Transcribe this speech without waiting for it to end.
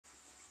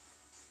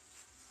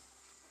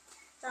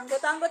Tango,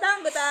 tango,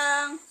 tango,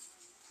 tang.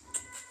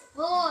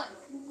 Hoy!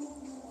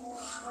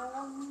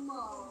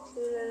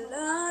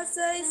 Tulala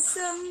sa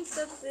isang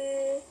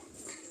tabi,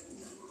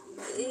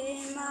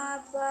 di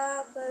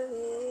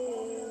mapakali.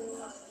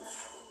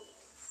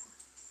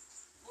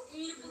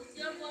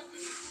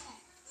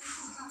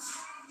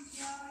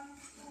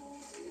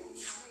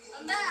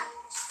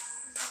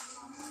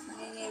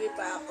 Nangingiwi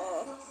pa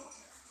ako.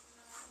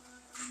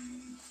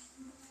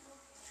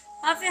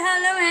 Happy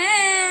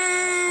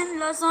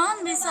Halloween!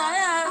 Luzon,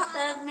 Visayas,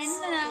 at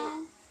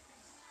Mindanao.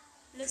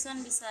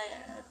 Luzon,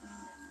 Visayas, at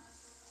Mindanao.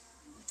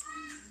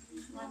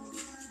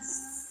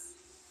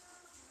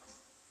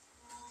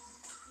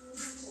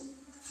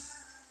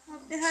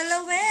 Happy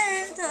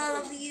Halloween to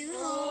all of you.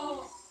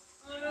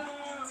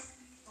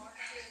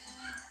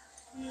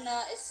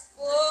 Nais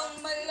kong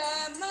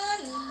malaman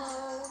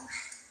mo.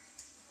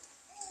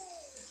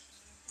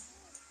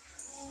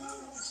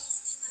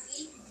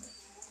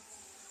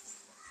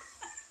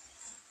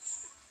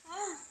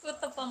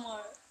 Kuto pa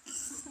more.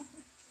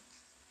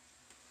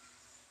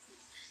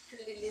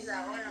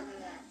 Lilisa ako lang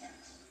yan.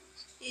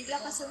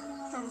 Ila ka sa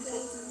mga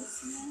guys.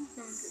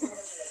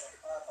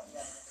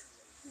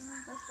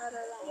 Para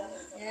lang.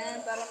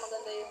 Yan, para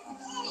maganda yung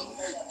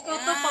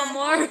Kuto pa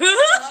more.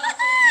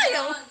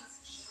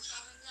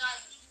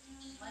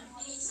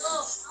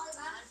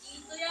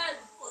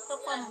 Kuto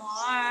pa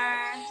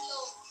more.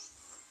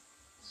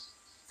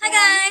 Hi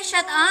guys,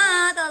 shout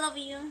out all of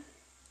you.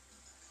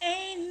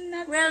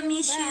 We'll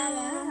miss you.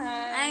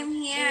 I'm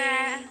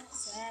here.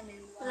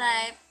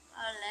 Live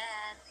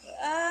OLED.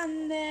 I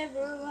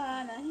never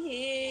wanna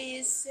hear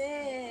you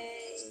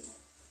say.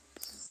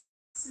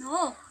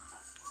 No.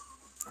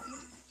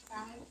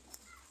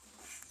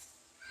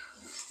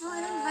 No, I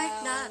don't like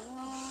that.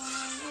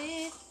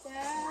 It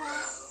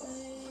that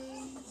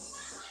way.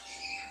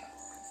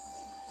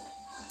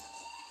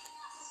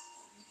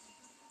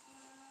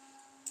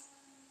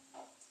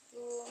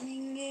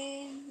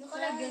 Tumingin.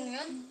 Nakalagyan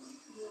yun?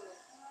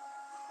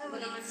 Kahit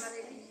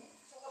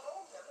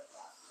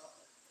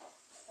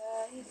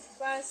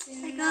pa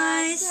Hi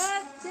guys,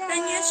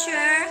 can you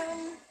share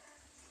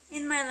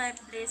in my life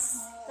please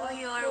to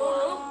your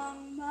wall?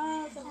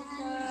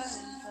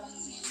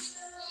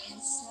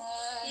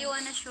 You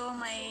wanna show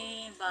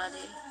my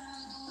body?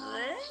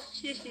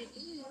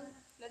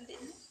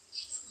 Landin.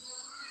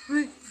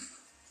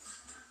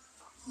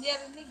 Hindi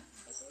arinig.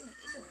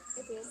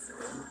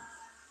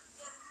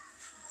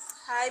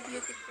 Hi,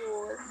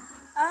 beautiful.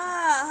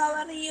 How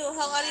are you?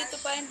 How are you to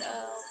find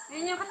out?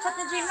 Yun yung kachat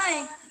ni Gina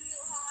eh.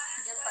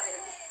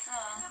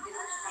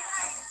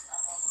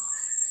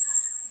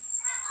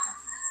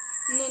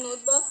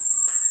 Nunod ba?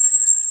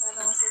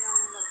 Para kasi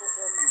nang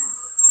magkukomment.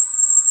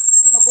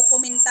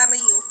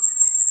 Magkukomentaryo.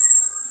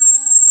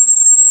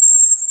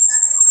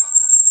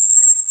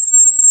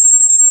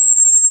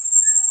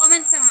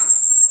 Comment ka nga.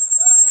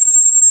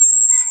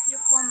 You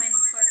comment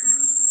for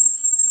me.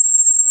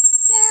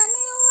 Tell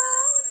me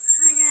why.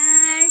 Hi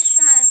guys,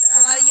 shout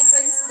How out. are you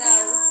friends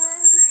daw?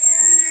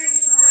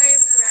 How are you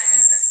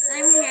friends?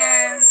 I'm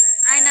here.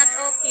 I'm not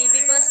okay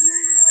because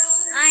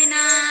I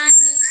not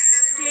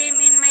claim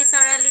in my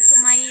sarili to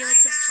my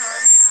YouTube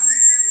channel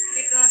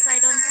because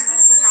I don't know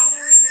to how.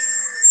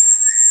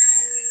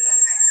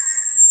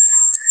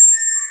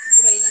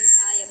 Buray ng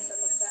ayam sa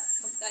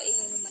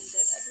magkainin mo man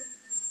dyan. Ano?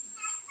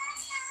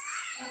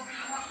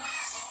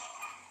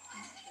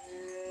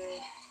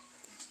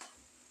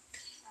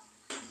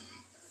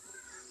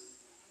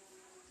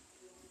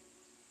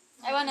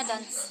 I wanna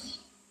dance.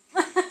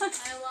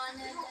 I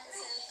wanna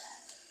dance.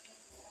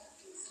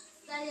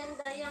 Dayang,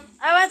 dayang.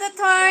 I want to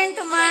turn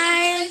to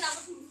my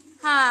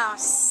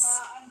house.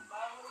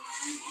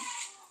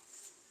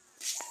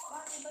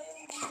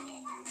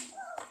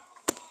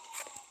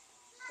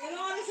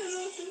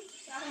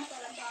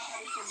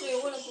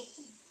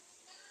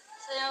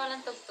 Sayaw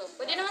walang tugtog.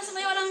 Pwede naman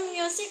sumayaw walang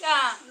music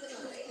ah.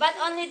 But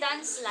only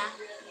dance lang.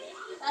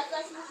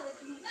 Tatas mo sa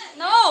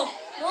No!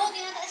 No,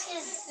 tinataas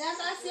yan.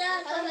 Tinataas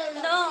yan.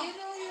 No!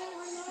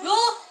 No!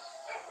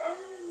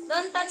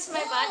 Don't touch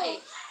my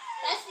body.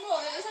 Taas mo.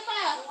 Isa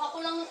pa.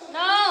 Ako lang natutunan.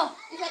 No!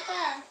 Isa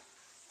pa.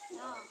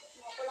 No.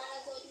 Ako lang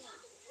natutunan.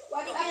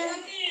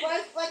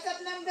 What's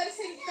up number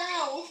 6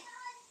 daw?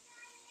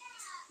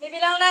 Baby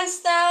lang lang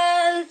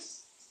style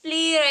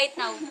play right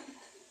now.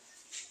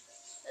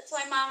 That's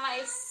why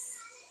mama is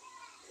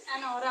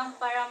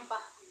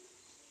rampa-rampa.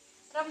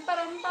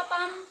 Rampa-rampa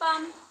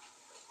pam-pam.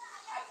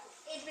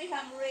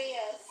 Abraham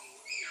Reyes.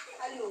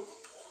 Hello.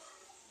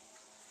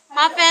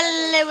 Happy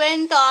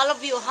Halloween to all of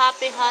you.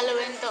 Happy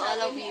Halloween to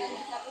all of you.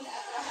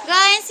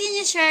 Guys, can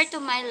you share to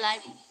my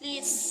life,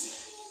 please?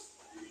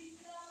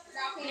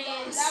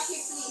 Please. Lucky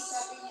please.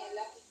 Sabi niya,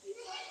 lucky please.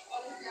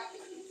 Always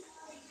lucky please.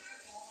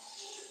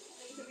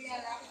 Sabi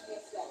niya, lucky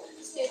please daw.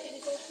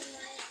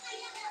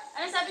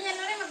 Ano sabi niya,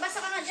 Lori?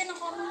 Magbasa ka nga dyan ng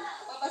comment.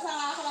 Babasa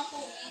nga ako ng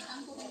comment.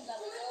 Ang comment daw.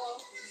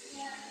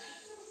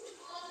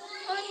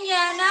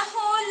 Unya na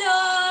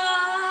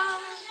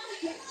hulog.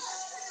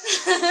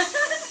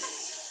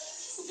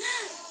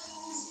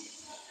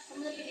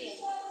 Ano na piliin?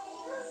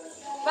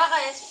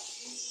 Bakit?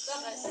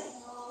 Bakit?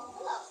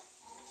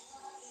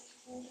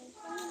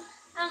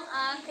 Ang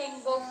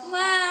aking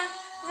gugma,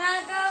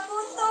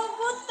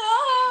 nagabuto-buto.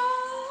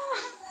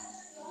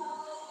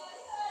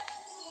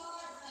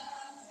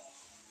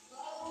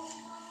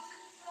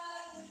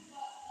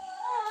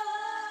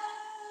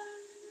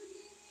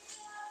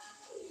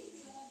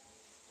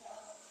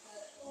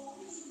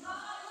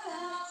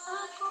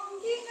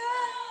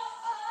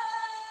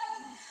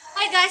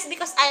 Hi guys,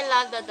 because I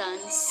love the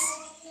dance.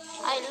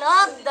 I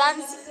love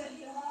dance.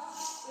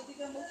 Pwede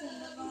ka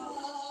mag-send ng mga...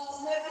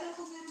 Meron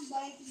ako meron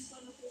biking pa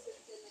na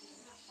present ka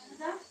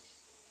na.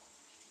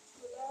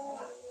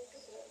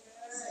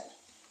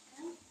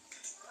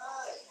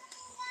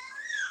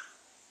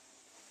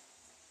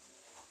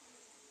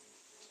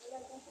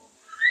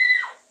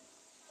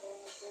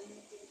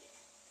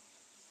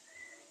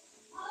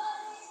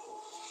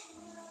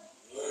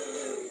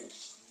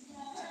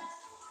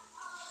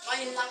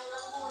 Ngayon lang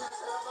muna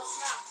sa labas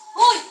na.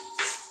 Hoy!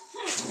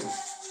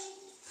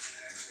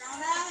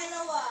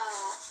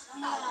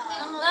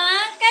 Lang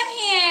lang, come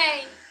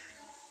here.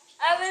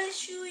 I will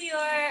show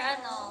your,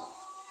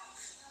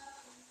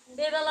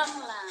 Bebe lang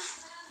lang.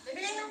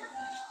 Bibili na.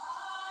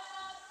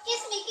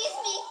 Kiss me, kiss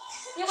me.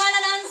 You wanna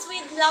dance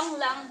with lang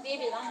lang,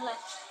 baby lang lang.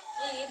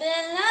 Baby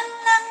lang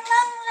lang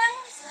lang lang.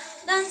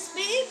 Dance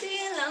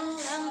baby lang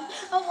lang.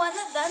 I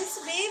wanna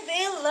dance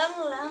baby lang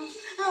lang.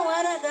 I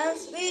wanna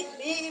dance with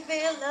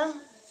baby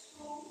lang.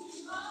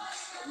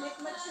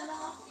 Match na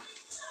lang ako.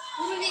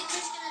 Bumili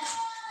kiss ka na.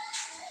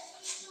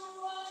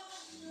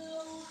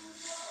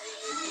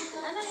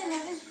 Ano yun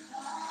natin?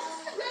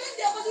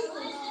 Hindi ako dito.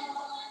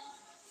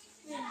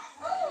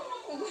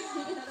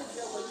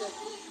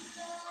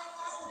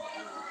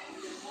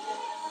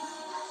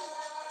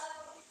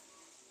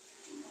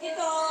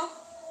 Ito.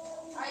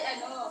 Ay,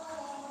 ano.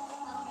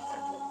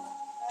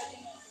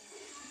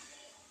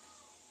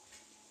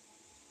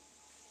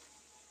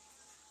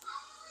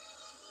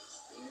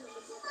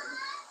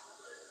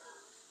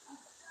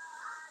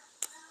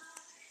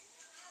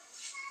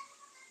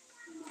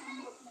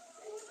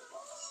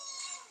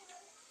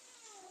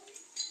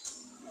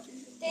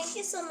 Thank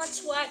you so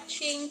much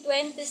watching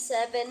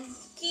 27,000.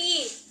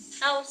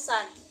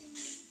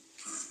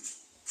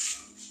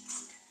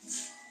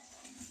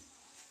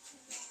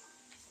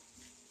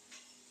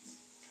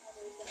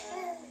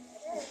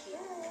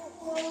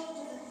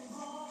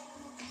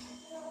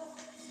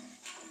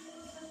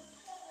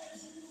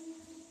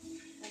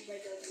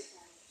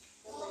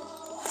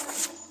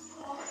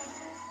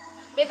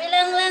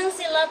 Bibilang lang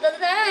sila the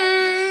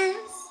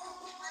dance.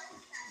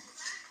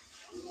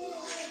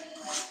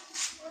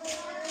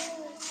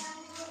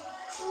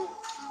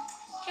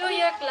 Show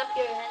your clap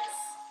your hands.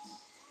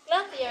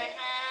 Clap your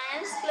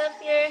hands. Clap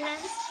your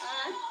hands.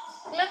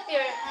 Clap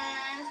your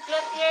hands.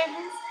 Clap your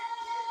hands.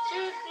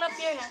 Show clap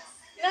your hands.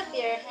 Clap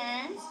your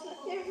hands.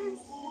 Clap your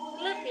hands.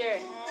 Clap your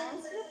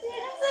hands. Clap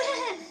your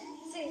hands.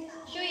 See,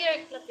 show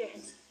your clap your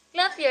hands.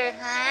 Clap your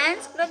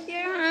hands. Clap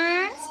your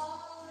hands.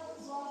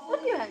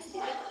 Clap your hands,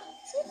 baby.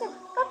 See,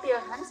 clap your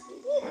hands,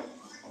 baby.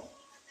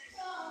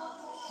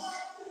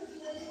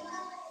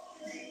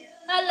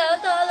 Hello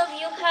to all of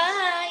you.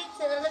 Hi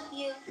to all of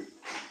you.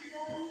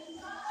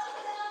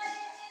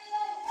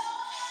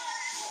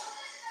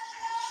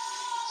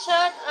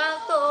 Shout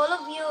out to all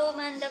of you,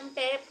 Mandam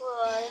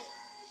people.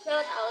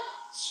 Shout out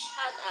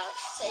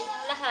sa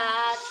inyong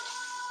lahat.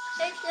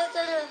 Thank you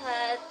to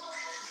lahat.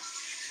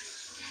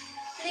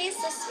 Please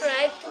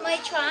subscribe to my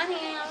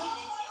channel.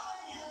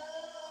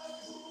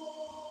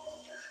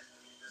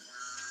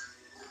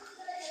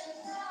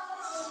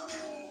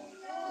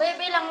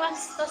 Baby lang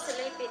ito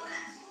silipin.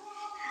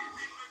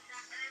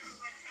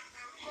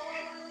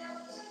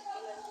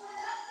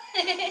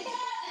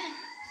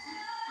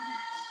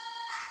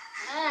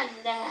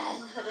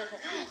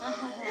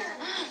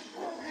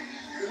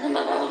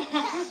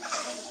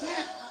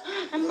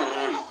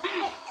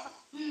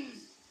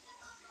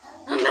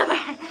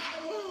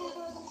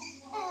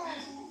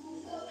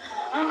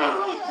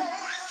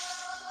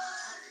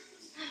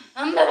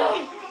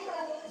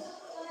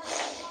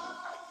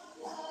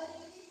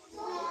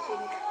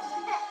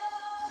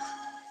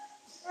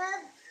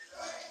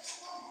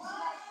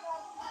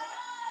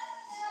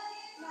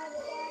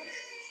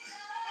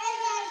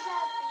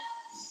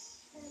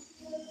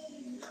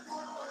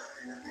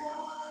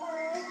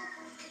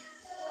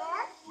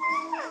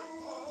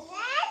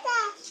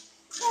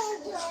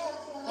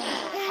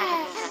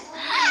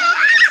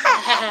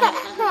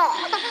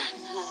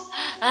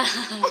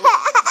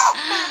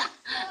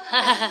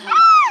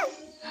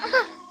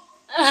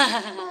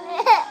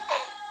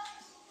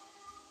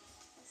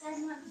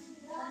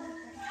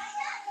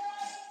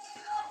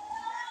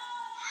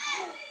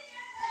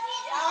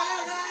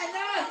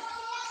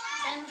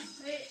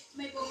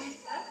 May comment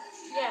ka?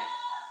 Yeah.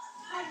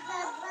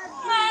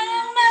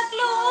 Parang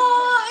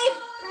nagluib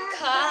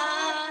ka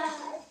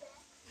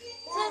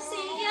sa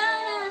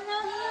siyahan.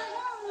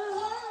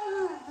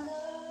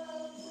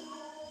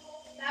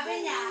 Sabi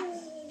niya,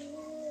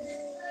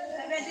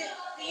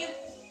 do you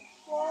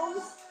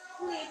post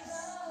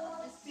clips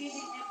Just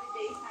feeding every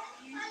day,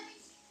 honey.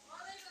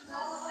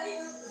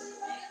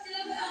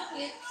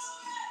 It's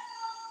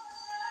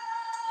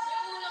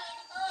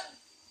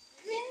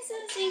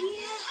Minsan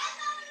sige,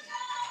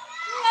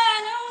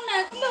 anong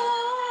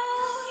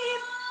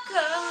nagluhip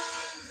ka?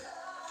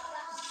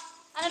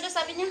 Ano daw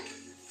sabi niya?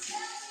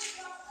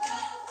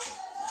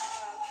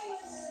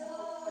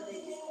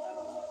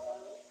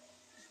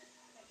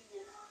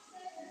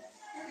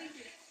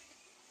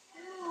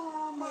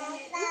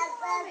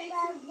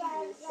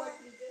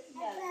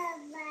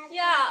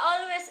 Yeah,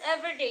 always,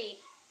 every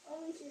day.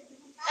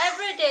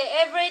 Every day,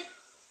 every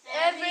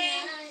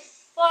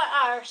 4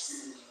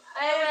 hours.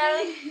 I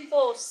will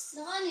post.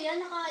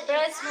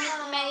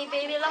 Breastfeed my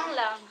baby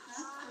lang.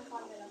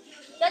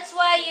 That's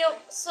why you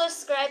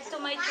subscribe to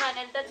my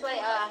channel. That's why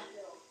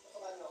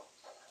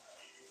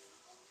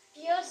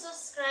you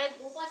subscribe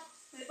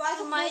may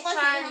pasok to my bukas,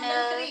 channel.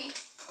 number 3.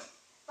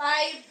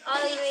 5,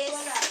 Always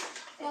wala.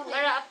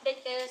 para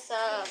update kayo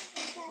sa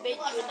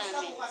video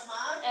namin.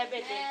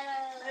 Every day.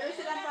 Meron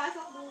silang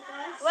pasok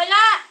bukas.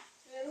 Wala!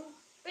 Meron.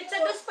 Pizza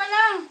dos pa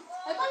lang.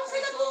 Ay, paano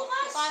sila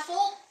bukas?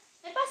 Pasok.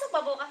 May pasok pa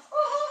bukas?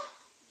 Oo.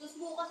 Dos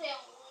bukas eh.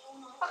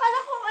 Akala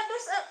ko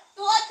ados. 2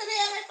 at 3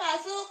 ang may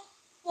pasok.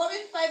 4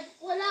 and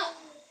 5, wala.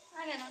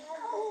 Ganun.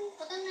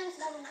 Patan na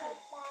sa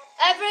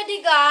Every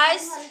day,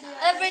 guys.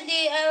 Every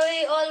day, I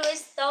will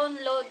always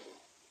download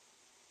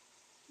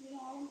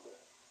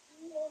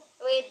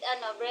with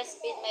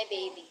breastfeed my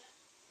baby.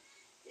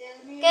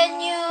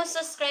 Can you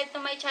subscribe to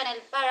my channel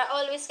para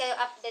always kayo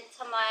update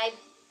sa my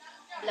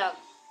vlog?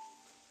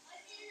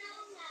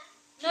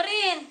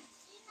 Norin!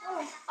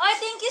 Oh,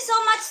 thank you so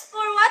much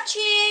for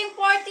watching.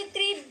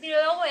 43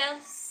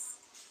 viewers.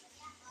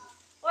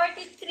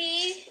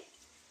 43.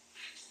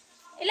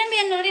 Ilan ba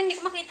yan, Norin? Hindi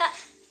ko makita.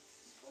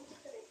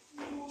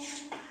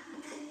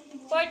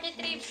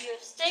 43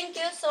 views. Thank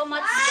you so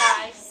much,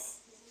 guys.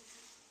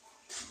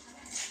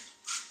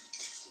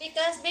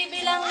 Because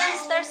baby lang ng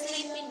Star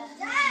Sleepy na.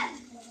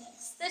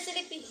 Star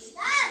Sleepy.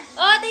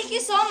 Oh, thank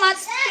you so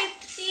much.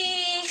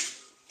 50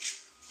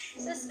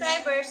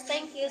 subscribers.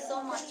 Thank you so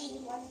much.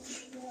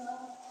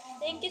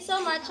 Thank you so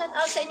much. Shout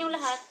out sa inyong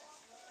lahat.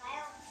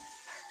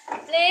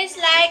 Please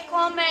like,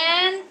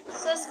 comment,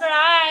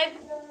 subscribe.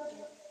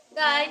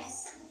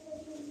 Guys.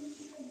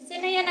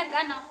 Sino yan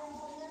nag-ano?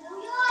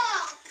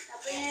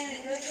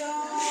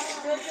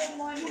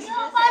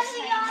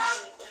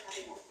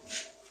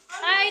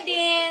 Hi,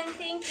 Din.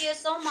 Thank you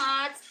so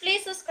much.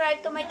 Please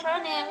subscribe to my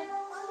channel.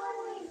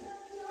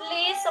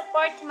 Please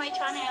support my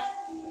channel.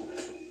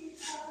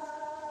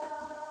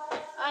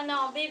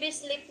 Baby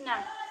sleep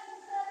na.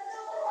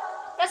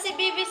 Kasi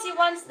BBC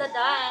wants the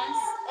dance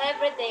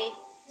every day.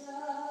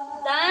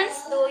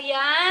 Dance,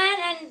 Duyan,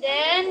 and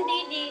then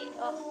Didi.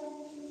 Oh,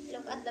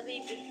 look at the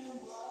baby.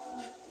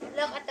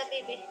 Look at the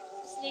baby.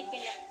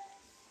 Sleeping na.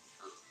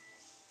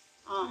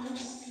 Oh.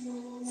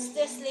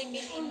 Still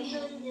sleeping,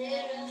 baby.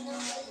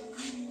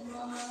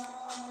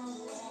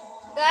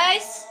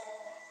 Guys,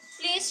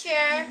 please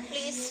share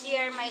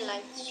my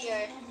life.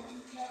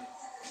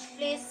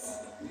 Please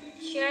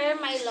share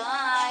my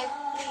life.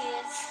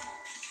 Please.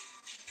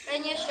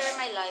 Can you share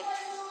my life?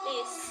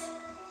 Please.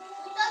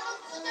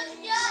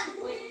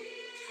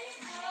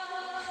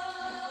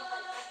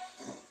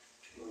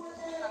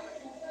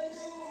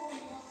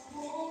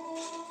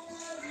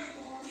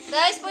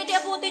 Guys, pwede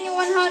abutin yung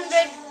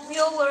 100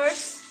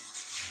 viewers.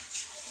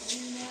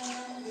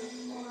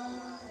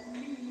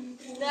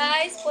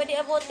 Guys, pwede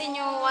abutin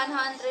yung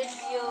 100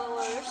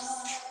 viewers.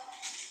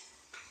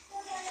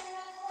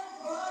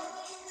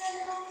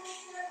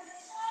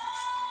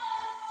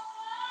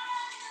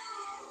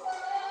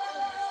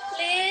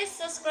 Please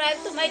subscribe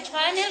to my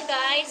channel,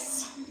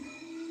 guys.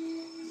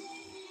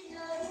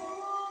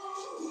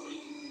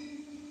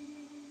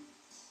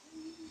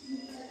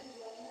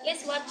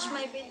 Please watch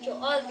my video,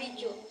 all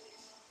video.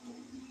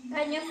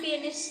 Can you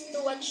finish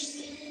to watch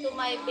to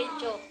my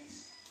video?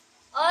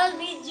 All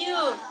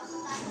video.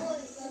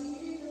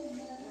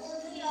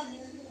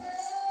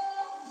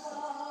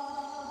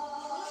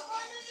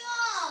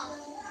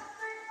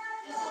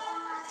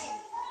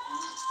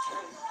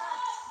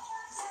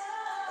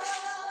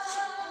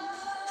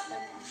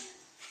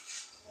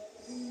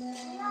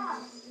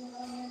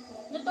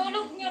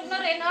 Natulog niyo na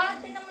rin, ah.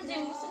 Tingnan mo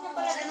dyan. Gusto niya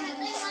pala rin.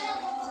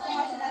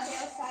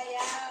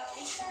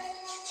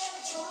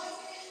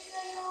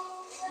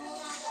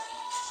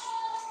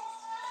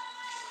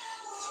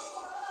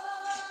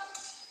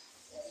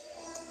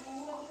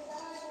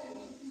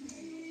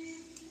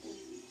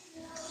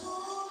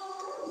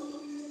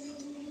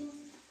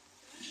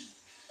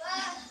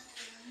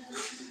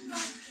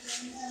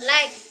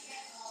 Like.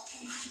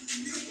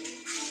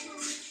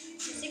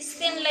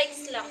 16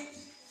 likes lang.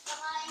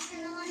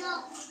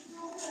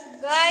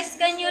 Guys,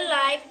 can you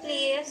like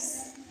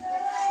please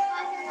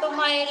to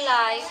my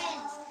live?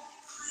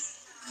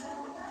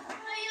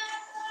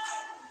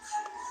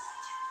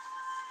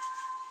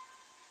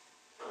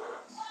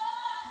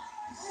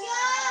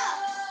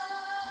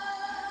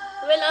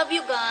 We love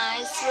you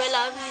guys. We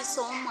love you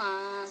so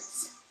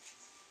much.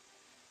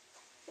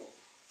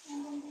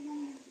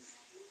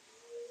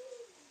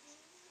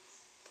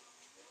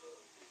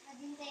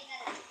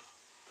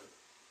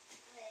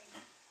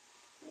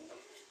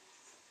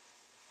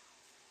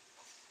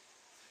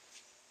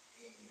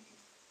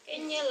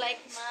 Can you like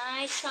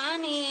my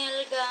channel,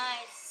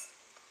 guys?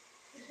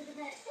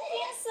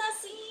 Yes, I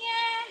see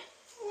ya.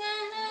 Na,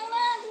 na,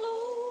 na,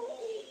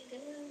 glory ka.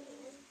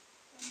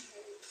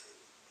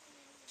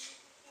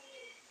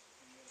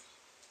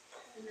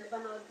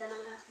 Napanood ka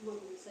ng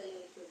movie sa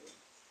YouTube.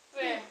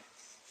 Where?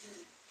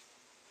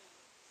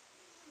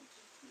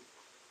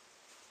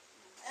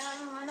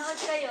 Manood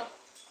kayo.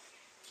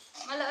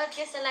 Manood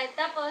kayo sa live.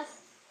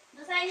 Tapos,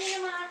 basahin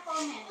niyo yung mga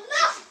comment.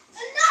 Ala!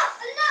 Ala!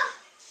 Ala!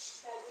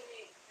 Sabi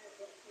ni,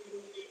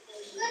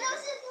 Galaw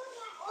siya doon.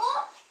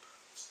 Oh!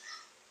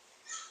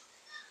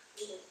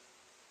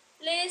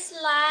 Please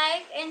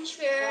like and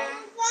share.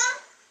 Ba?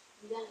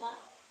 diyan ka?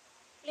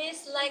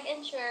 Please like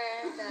and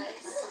share,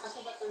 guys.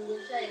 Nakasabat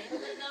nandun siya eh.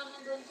 Bakit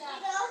naman doon siya?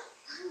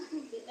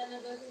 Kita na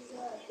doon siya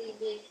sa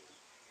TV.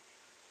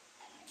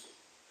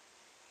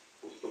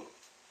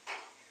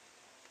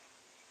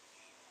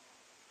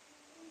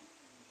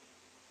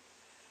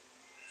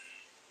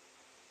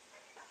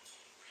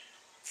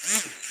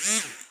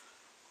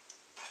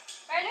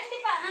 Pero hindi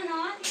pa,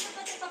 hindi pa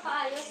pati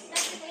papaayos.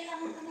 Kasi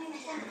kailangan ko na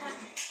yung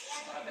contract.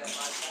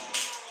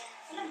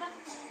 Wala ba?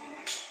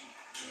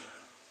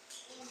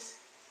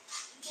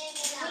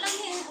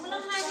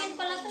 Walang hangin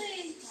pala to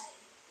eh.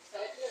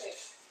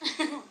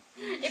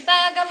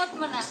 Ipagamot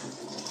mo na.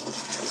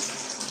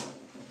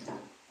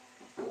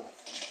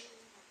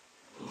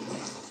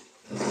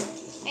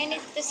 I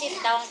need to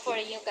sit down for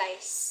you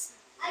guys.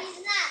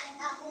 Ayun na.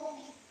 Ako.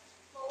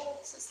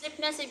 So, sleep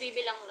na si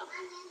Bibi lang.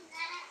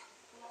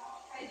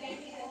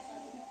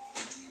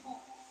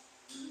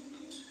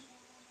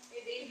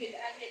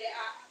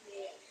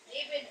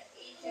 David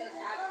Angel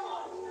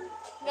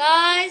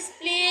Guys,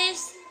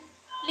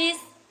 please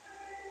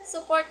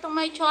support to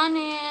my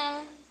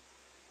channel.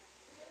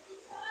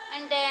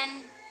 And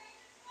then,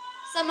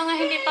 sa mga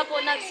hindi pa po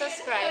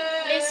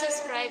nag-subscribe, please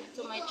subscribe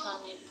to my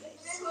channel,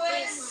 guys.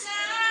 Please.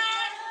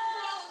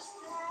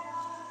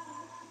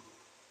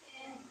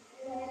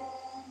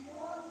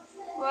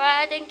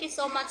 Well, thank you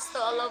so much to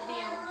all of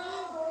you.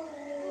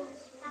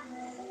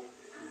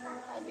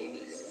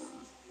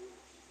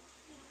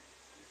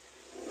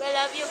 We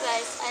love you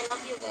guys. I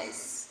love you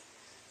guys.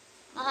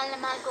 Mahal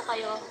na mahal ko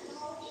kayo.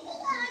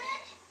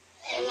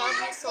 I love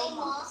you so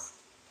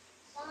much.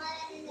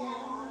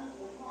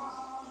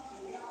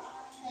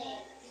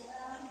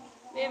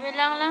 Baby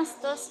lang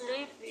to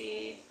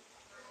sleepy.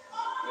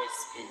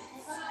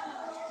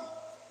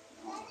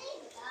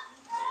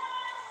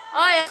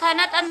 Oh, I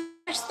cannot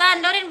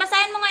understand. Dorin,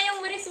 basahin mo nga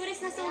yung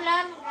wiris-wiris na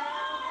sulat.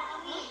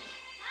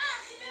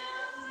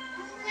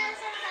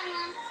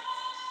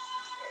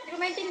 Hindi ko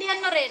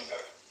maintindihan mo rin.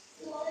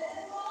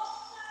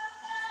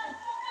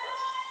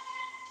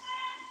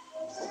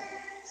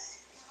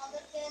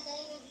 Nakagat kaya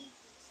tayo ng ipis.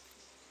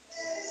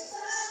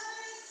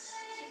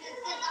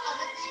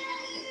 Nakagat tayo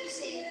ng ipis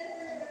eh.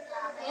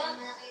 Kaya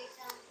malaki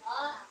isang.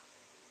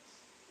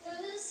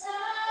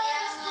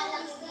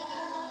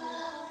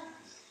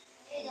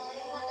 Kaya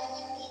nga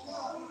laki dito.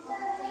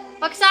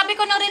 Pag sabi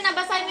ko na rin na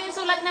basahin mo yung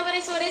sulat na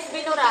wiris-wiris,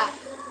 binura.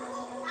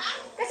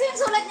 Kasi yung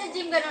sulat niya,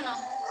 Jim, gano'n no?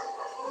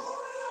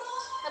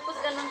 Tapos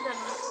gano'n.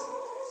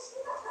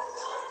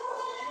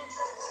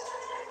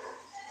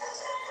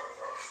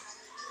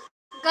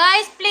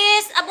 Guys,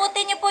 please,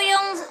 abutin niyo po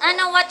yung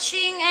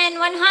watching and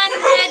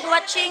 100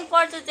 watching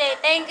for today.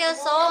 Thank you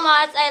so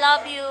much. I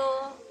love you.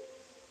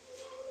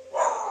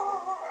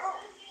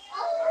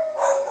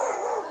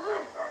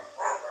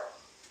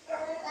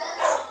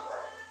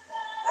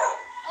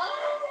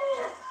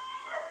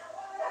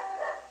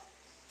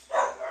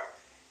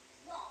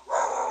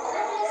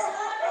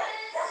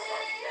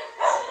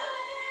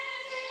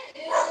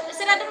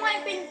 Sarado mo nga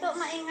yung pinto,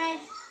 maingay.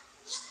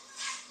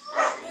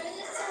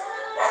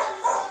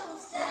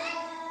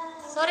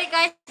 Sorry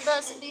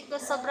guys, dito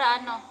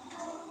sobra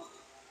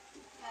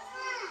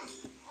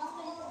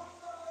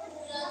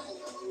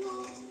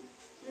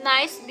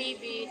Nice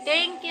baby.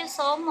 Thank you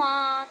so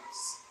much.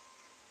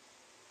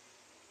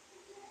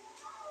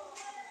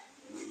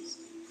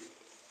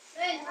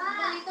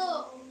 Dito.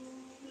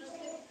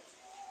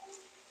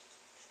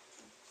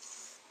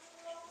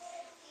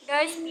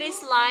 Guys, please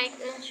like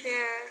and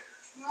share.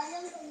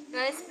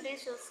 Guys,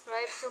 please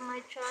subscribe to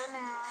my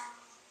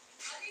channel.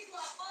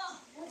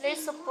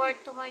 Please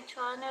support to my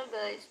channel,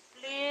 guys.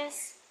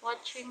 Please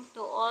watching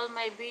to all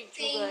my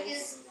video,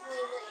 guys.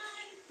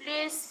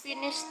 Please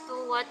finish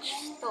to watch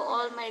to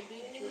all my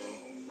video.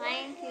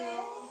 Thank you.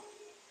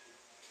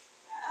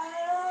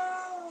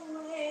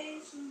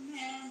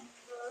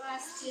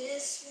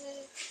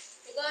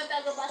 Ikaw ang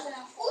tagabasa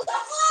ng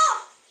Utak ko!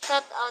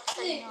 Shout out sa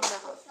inyong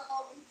lahat.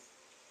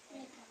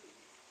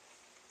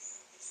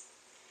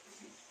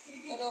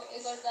 Pero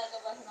ikaw ang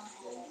tagabasa ng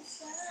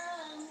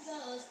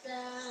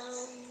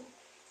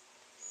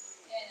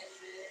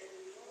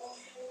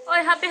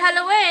Oy, happy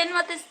Halloween!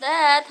 What is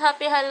that?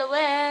 Happy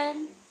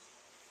Halloween!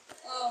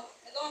 Oh,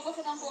 ikaw ang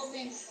basa ng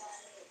comment.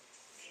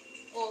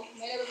 Oh,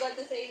 may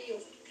nagaganda sa iyo.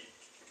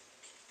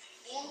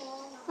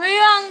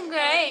 We're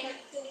hungry.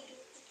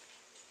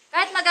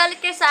 Kahit magalit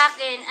kayo sa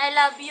akin, I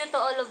love you to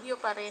all of you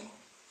pa rin.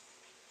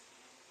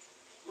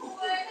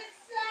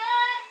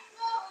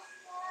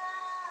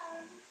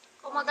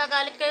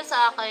 magagalit kayo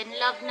sa akin,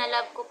 love na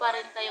love ko pa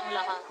rin kayong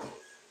lahat.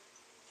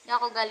 Hindi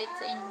ako galit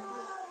sa inyo.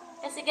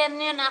 Kasi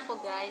ganyan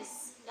ako,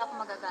 guys. Hindi ako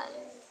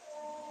magagalit.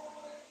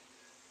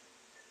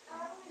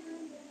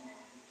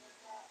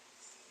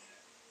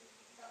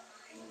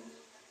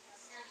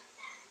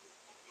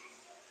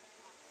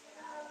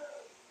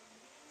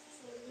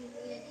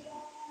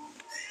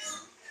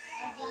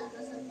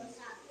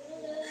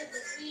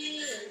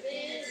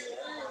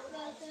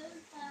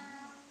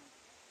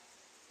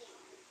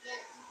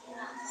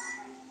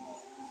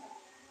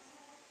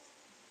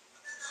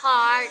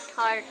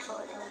 Heart.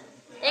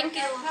 Thank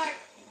you.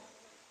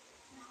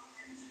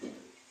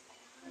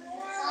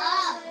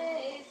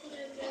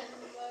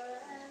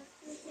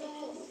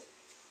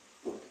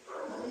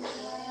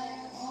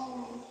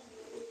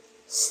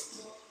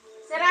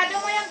 Sarado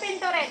mo yung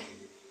pinto rin.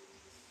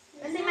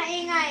 Kasi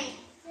maingay.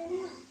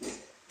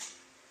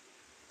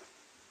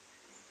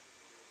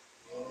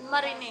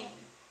 Marinig.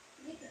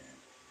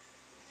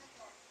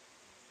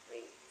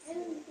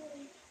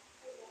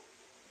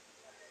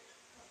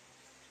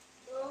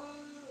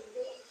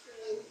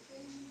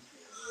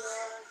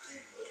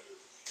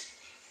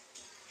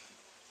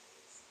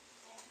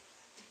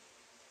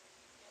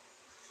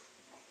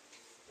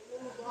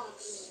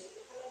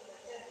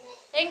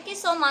 Thank you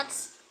so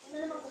much.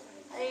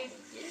 I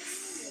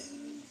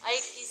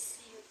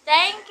kiss you.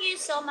 Thank you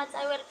so much.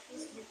 I will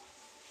kiss you.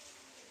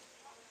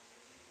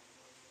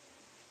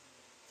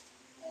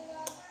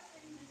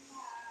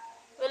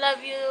 We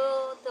love you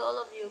to all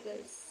of you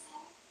guys.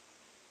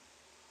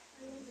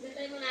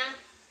 Dito mo na.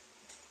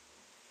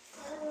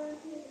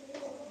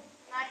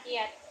 Not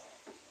yet.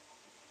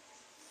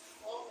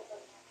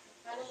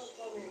 Paano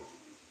mag-comment?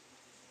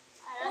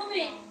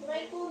 Comment!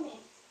 Try comment.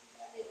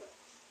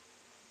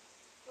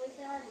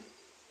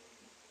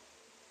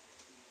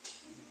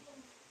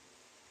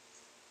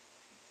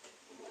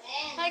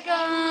 Hi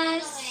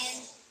guys.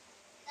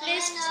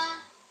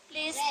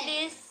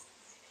 Please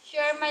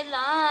share my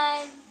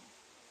live.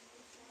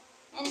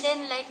 And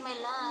then like my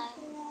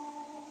live.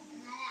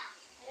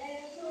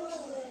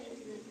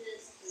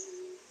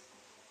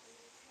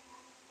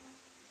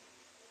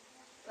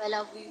 I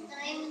love you.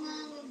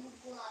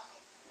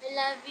 I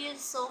love you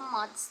so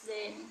much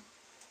then.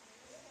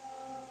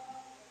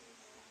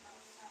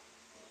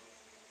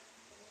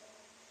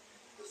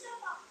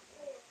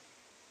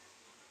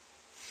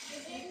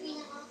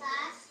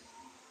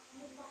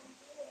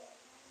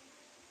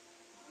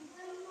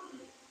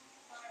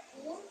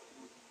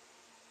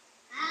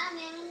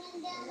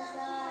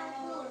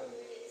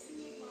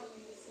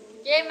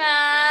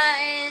 Gemma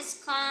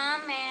is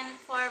coming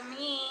for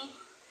me.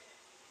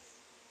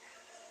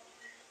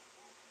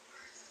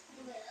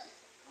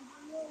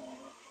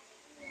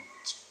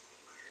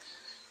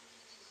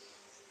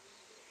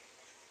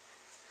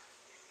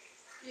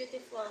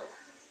 Beautiful.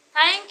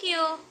 Thank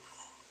you.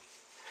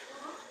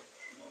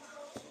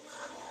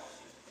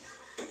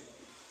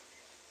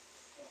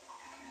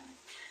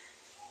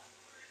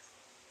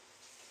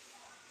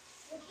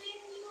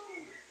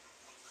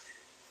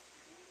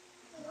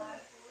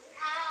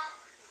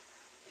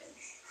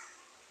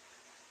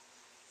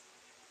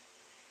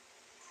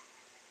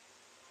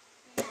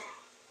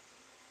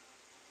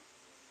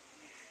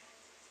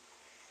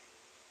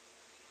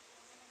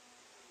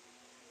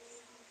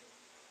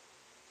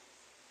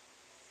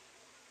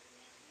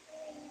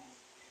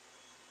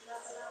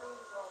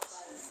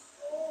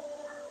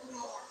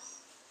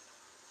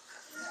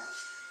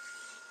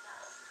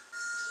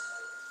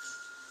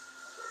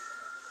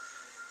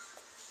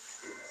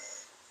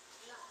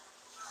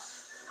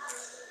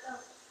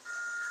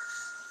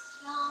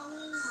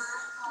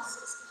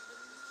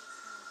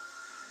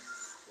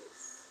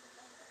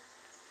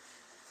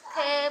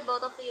 Okay,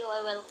 both of you,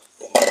 I will.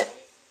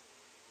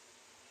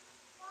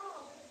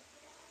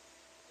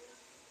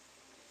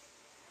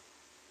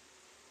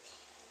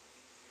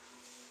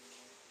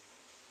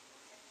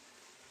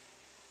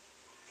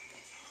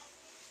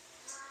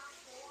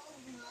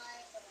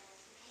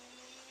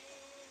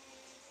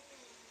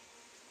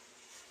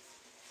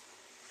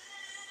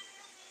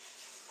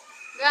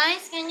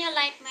 Guys, can you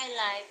like my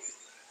live?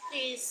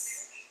 Please.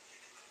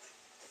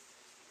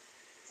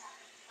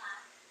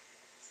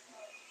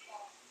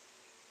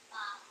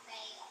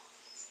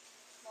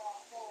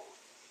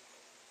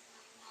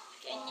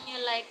 Can you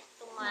like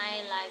to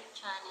my live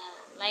channel?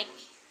 Like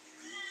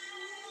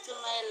to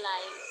my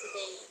live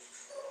today.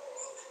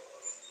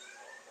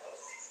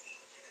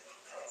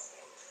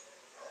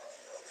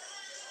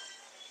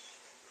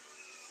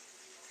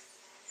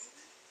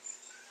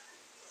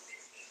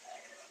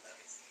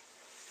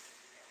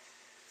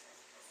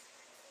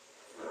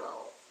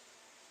 Wow.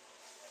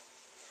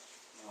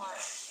 More.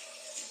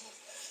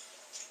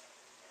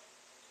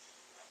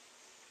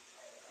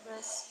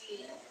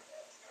 Breastfeed.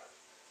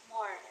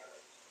 More.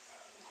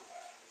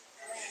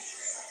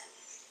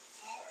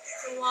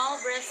 Wow,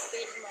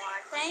 breastfeed more.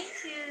 Thank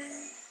you.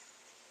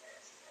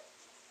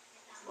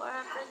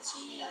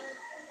 Warakachi.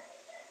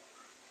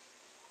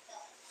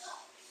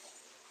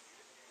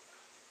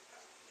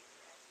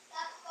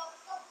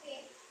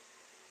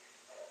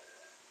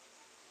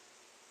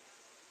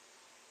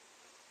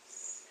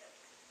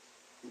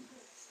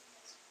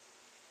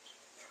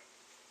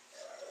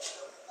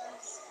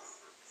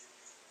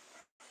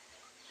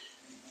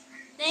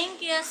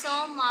 you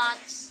so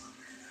much.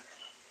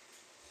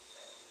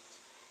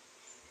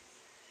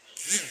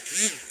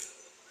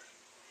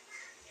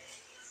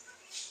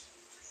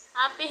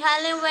 Happy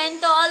Halloween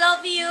to all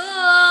of you.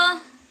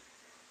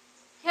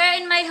 Here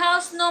in my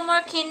house, no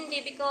more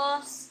candy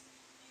because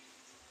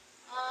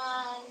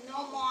no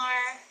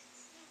more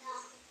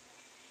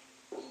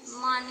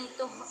money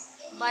to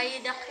buy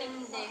the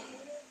candy.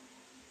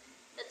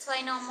 That's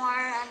why no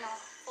more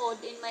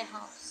food in my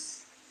house.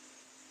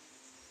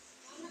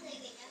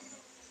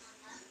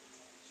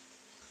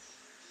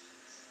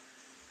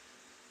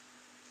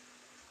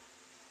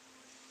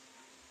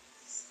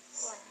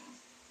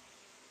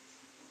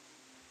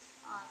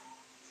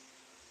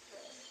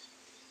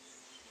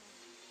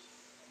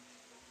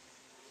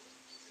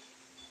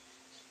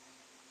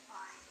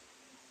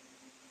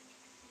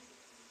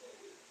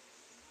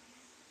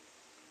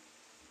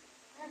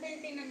 Ano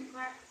tingnan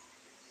ko?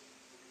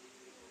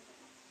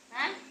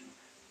 Ha?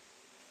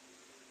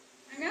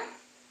 Ano?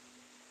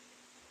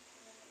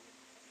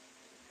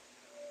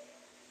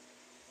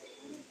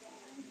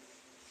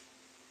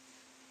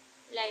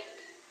 Like,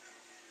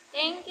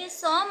 thank you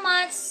so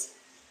much.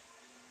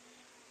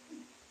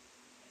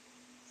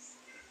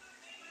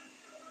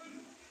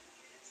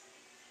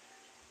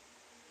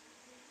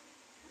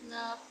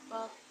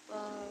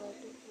 Napapadugod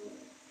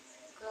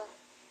ka.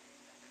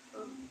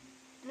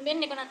 Ano ba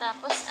yun? Hindi ko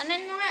natapos. Ano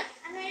yun nga?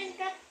 Ano yun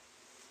ka?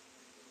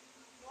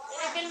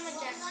 Ilagay mo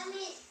dyan.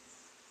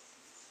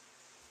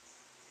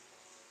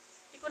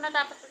 Hindi ko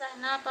natapos pa tayo.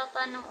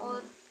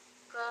 Napapanood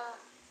ka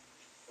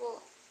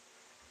po.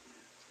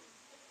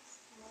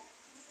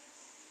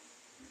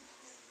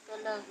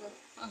 Talaga.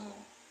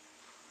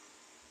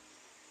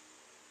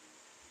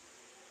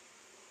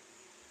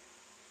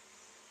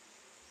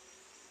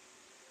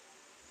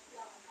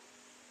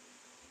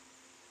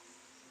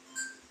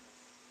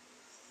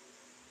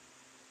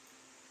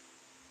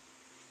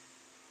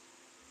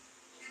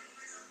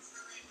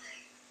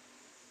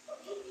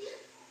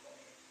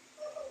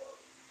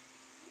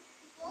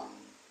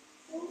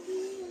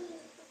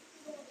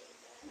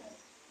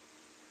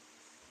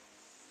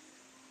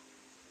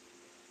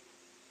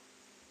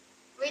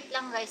 Wait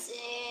lang guys,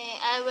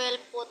 I will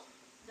put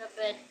the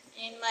bed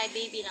in my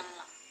baby lang.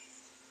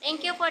 Thank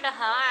you for the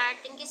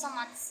heart. Thank you so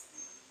much.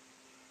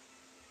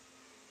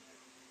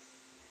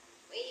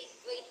 Wait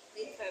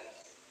for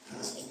me.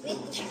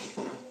 Wait.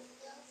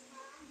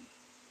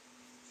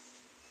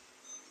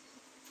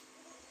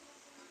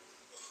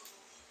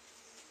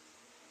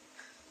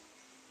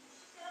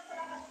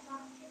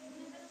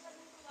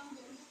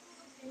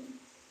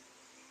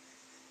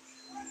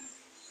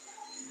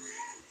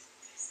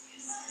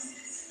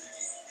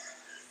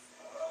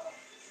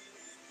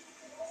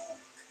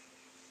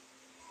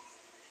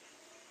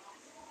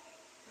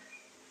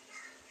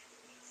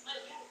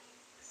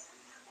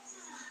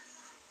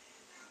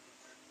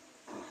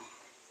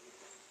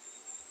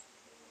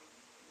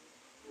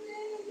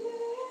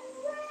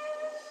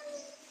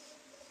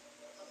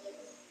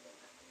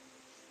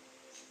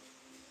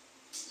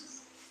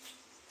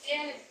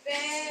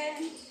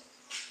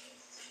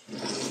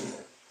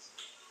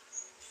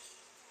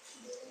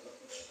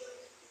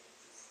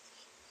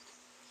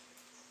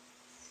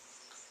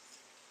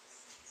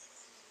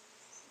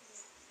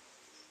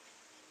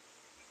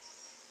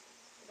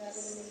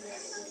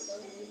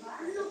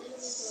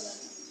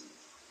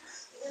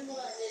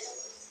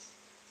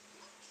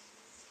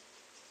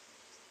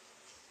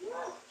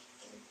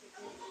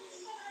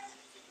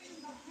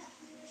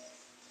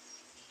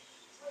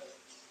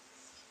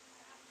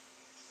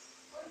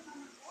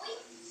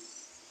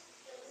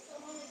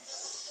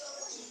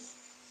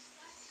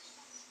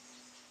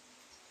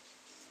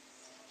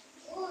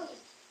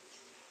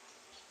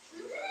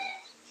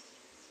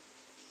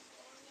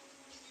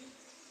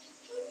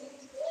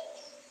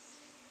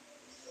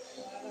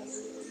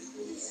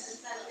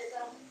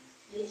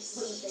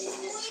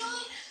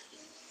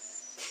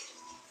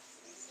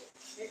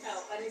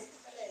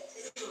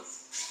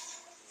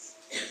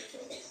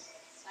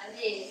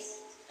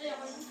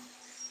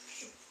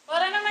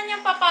 Para naman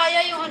yung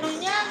papaya yung ano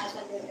niya.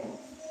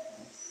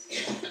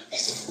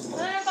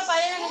 Para yung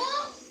papaya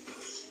yung...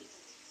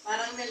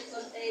 Parang milk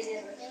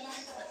container.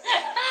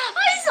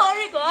 Ay,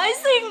 sorry guys.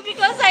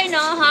 Because I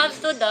now have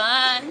to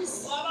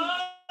dance.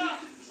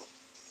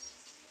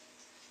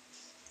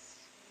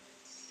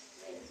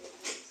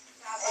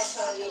 I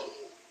show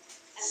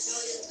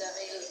you the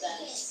real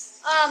dance.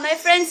 My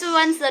friends who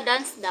wants the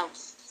dance daw.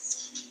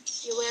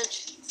 You will.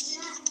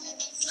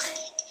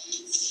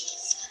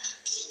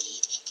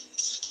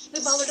 Uy,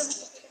 bawal daw.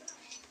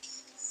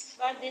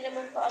 Bakit di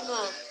naman pa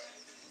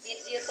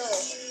video to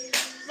eh.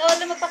 Bawal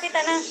daw magpakita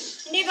na.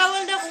 Hindi,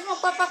 bawal daw kung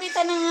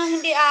magpapakita ng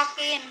hindi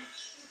akin.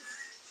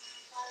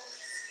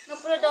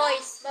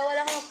 Mag-produce. Bawal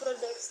ako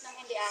mag-produce ng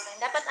hindi akin.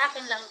 Dapat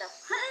akin lang daw.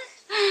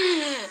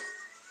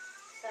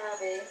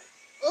 Sabi.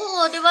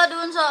 Oo, di ba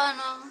doon sa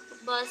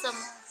basa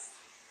mo?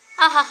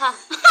 Ha ha ha.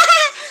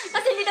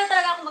 Kasi hindi daw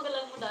talaga ako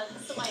magalang mo dahil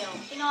sumayaw.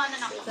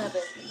 Tinawanan ako. Sabi.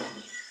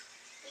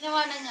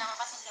 Tinawanan niya,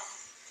 kakasanda ko.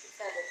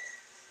 Sabi.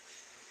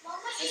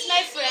 It's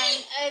my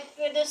friend. I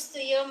produced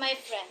to you, my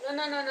friend.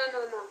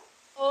 No.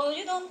 Oh,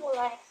 you don't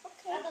like.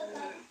 Okay.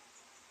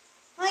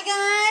 My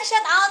gosh,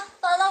 shout out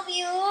to all of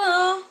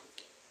you.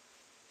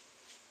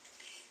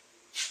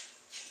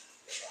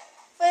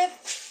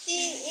 50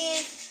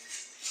 is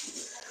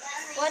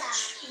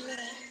watch me.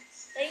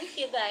 Thank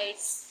you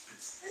guys.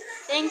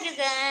 Thank you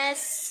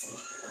guys.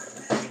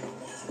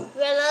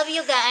 We love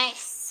you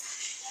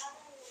guys.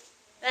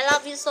 I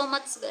love you so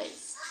much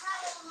guys.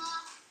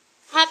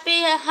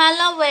 Happy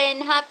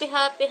Halloween. Happy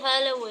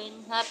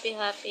Halloween. Happy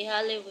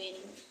Halloween.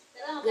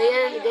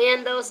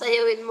 Ganyan daw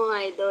sayawin mo,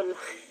 idol.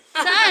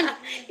 Saan?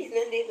 Yun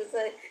nandito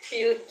sa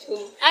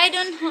YouTube. I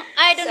don't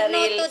Sa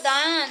know to reels.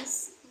 dance.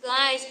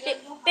 Guys,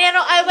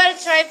 pero I will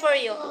try for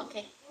you.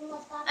 Okay.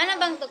 Ano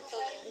bang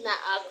tugtog? Na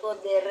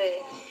ako dere.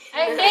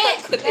 Ay, hindi.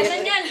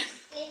 Ganun yan.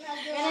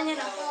 Ganun yan.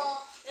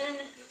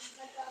 Ganun.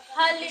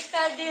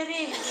 Halika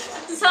diri.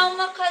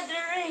 Sama ka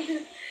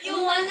diri. You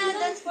wanna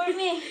dance for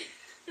me?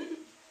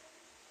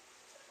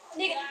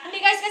 Hindi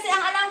guys, kasi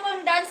ang alam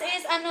kong dance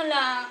is ano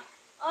lang.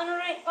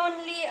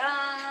 Only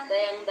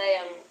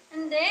Dayang-dayang.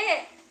 hindi.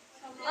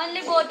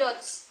 Only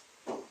bodots.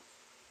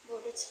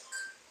 Bodots.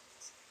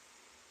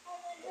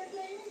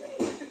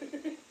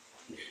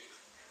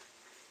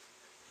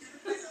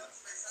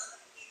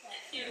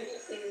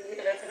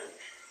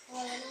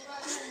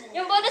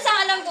 Yung bodots ang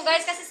alam ko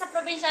guys, kasi sa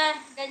probinsya,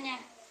 ganyan.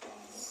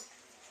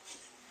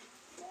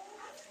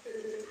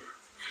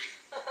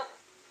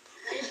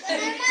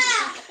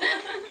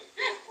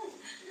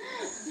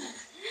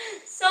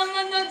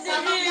 Sama na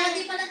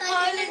diri. pala tayo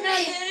Halika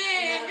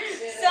diri.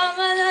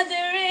 Sama na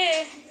diri.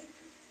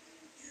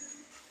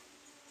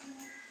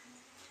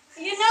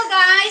 You know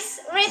guys,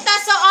 Rita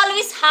so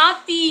always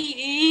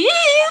happy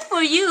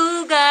for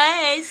you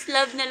guys.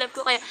 Love na love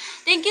ko kayo.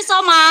 Thank you so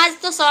much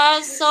to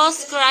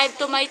subscribe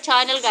to my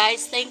channel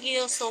guys. Thank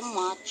you so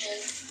much.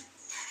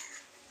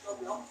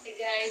 Hey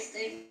guys,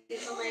 thank you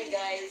so much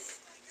guys.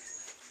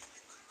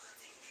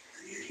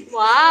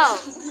 Wow.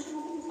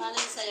 Paano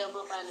yung sayo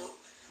mo?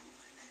 Paano?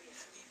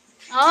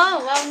 Oh,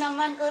 wow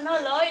naman ko no,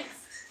 Lloyd.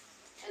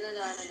 Ano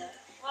daw?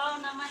 Wow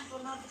naman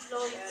ko no,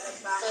 Lloyd.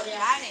 Sorry,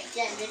 honey.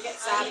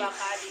 Saba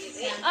ka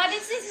dito. Oh,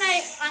 this is my,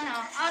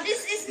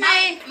 this is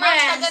my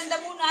friend. Maganda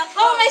muna ako.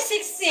 Oh, my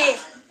 60.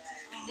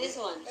 This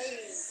one.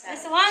 This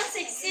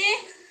 160.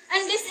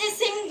 And this is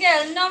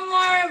single. No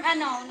more,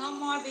 no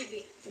more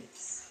baby.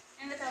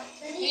 Ano to?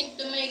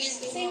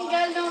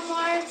 Single, no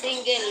more.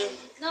 Single.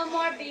 No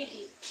more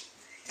baby.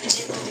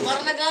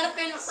 Parang naghanap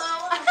kayo ng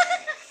asawa.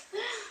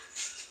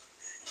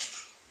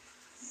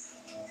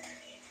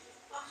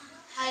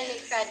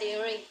 Halika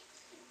diri.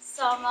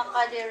 Sama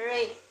ka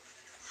diri.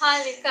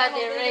 Halika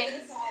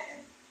diri.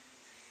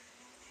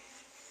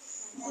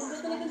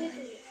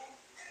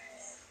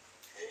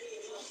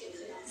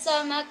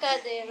 Sama ka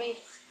diri.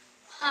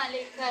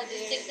 Halika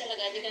diri. Check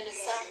talaga, di ka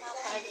Sama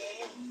ka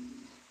diri.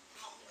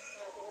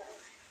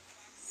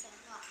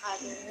 Sama ka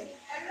diri.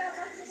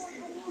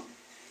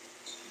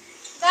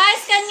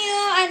 Guys, can you,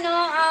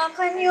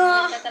 can you...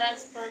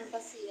 nagka-transform pa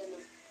si ano.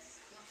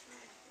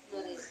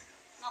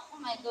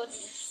 Oh my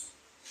goodness.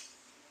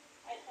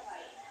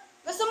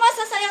 Gusto mo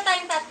sasayaw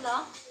tayong tatlo?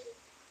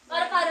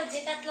 Para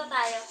G, tatlo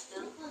tayo.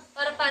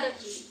 Para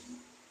G.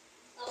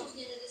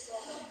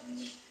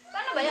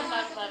 Paano ba yan?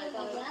 Para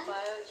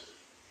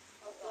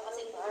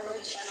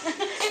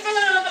Ikaw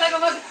lang naman talaga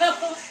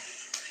mag-gawa.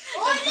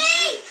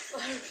 Oli!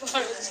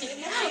 Para G.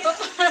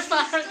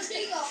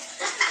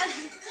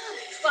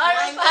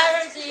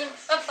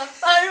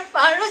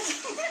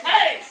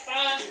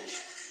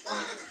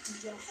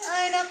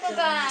 Ay, naku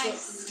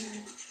guys.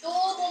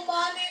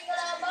 Bumbahan yung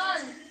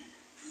kalaban.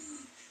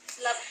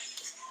 Slap.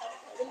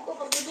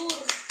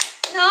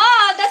 No,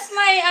 that's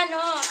my,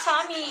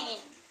 tummy.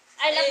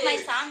 I love my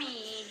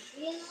tummy.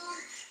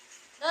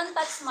 Don't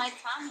touch my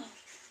tummy.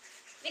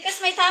 Because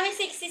my tummy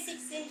 60.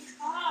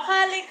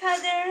 Halika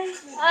there.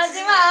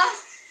 Jima.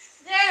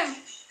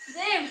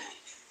 Jim.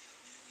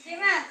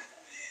 Jima.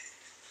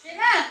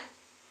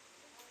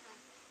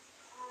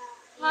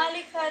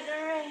 Halika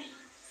there.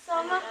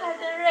 Sama ka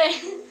there.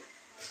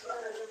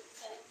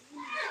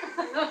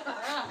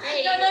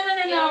 Hey,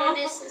 No.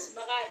 this is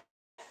baka.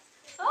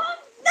 Oh,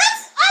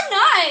 that's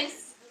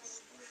nice.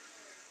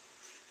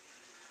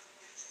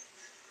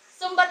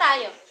 Zumba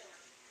tayo.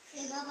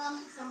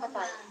 Zumba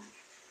tayo.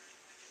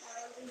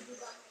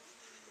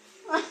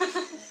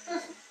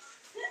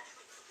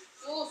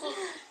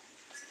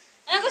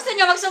 Ano gusto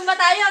niyo? Mag-zumba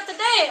tayo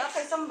today?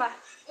 Okay, zumba.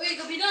 Uy,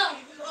 gabi na.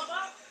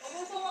 Huwag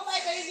mo pumatay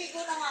kayo,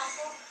 bigo na nga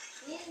ako.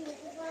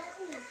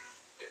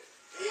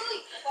 Uy,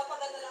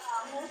 napapaganda lang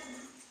ako.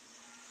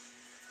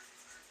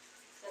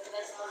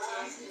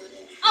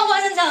 Awa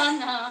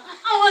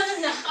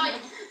na.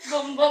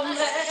 Bom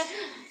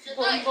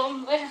bom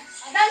be.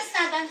 Dance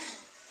na, dance.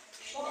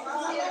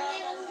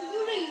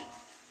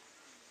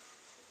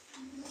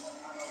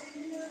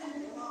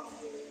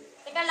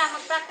 Teka lang,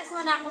 mag-practice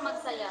muna ako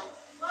magsayaw.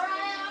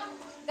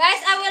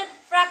 Guys, I will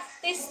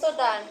practice to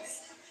dance.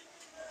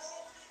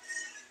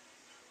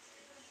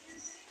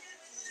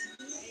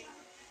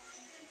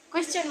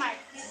 Question mark.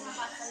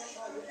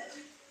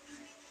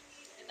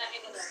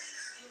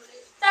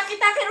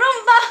 Taki-taki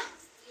rumba!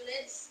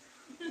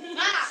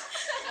 Ma!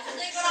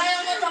 Asantay ko na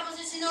yung mo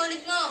tapos yung sinulit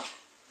mo.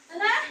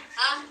 Ano?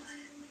 Ha?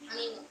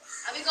 Kanino?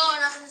 Sabi ko,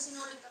 nasa yung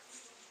sinulit ka.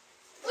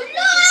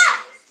 Wala!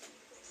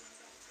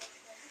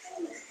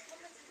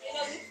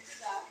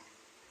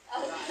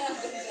 Ano,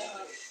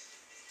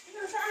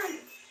 saan?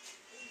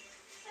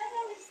 Saan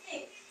ang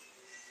lipstick?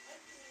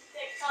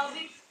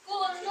 Sabi ko,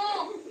 ano?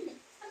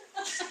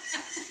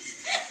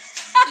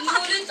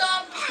 Sinulit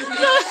tapos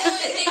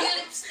hindi ka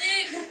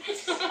lipstick.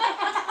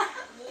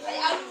 Ay,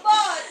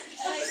 ambot!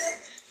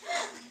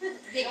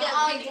 Hindi ka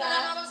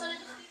na naman sa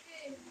lipstick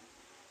eh.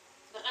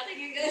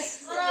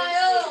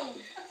 Marayong!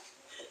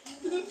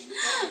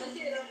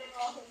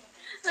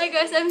 Hi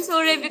guys, I'm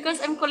sorry because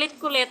I'm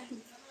kulit-kulit.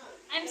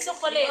 I'm so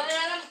kulit.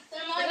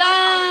 Wala.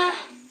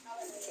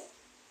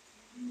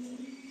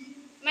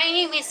 My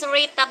name is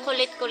Rita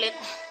Kulit-Kulit.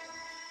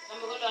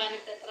 Kamu ko doon,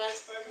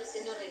 nagtatransfer mo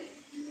sinulit.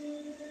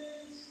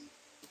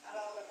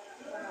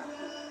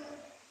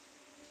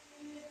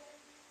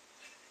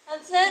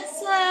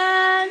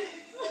 Atsan!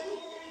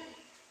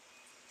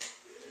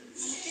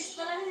 Manipis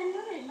pala yan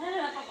rin. Ano,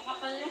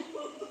 napapakapal yung...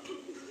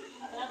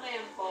 Wala ba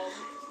yung phone?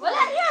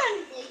 Wala yan!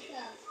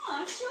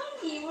 Oh,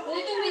 surely. Wala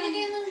Uy, ito yan.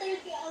 binigay ng tayo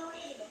kay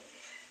Aurel.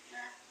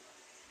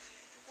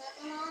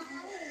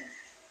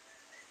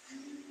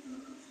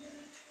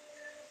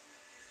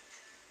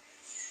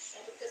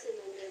 Sabi kasi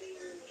nandun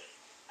yung...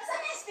 Asan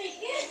yung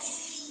speaker?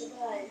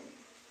 Goodbye.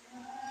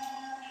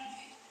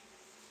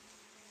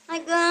 Hi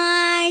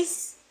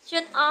guys!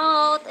 Shout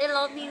out! I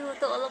love you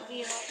to all of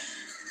you.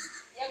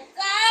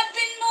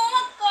 Yakapin mo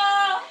ako!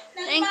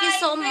 Thank you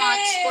so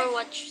much for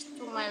watching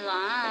to my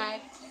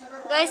live.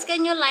 Guys,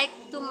 can you like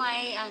to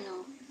my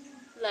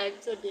live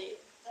today?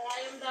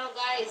 Karayong daw,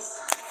 guys.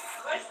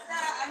 Where's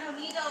the,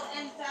 needle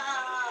and the...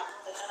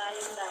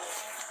 Karayong daw.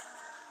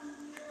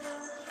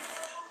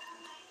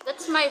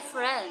 That's my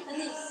friend.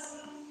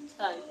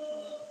 Saan?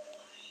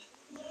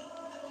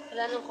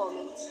 Wala nang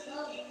comments.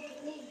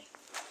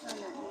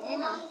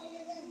 Ayun ah.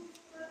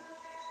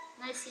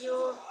 Nice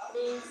you,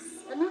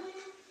 please. Ano?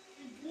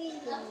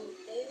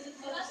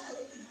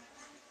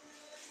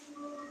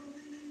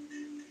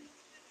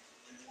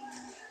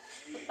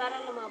 Ba't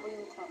parang lumabo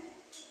yung comment?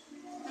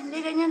 Hindi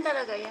ganyan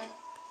talaga yan.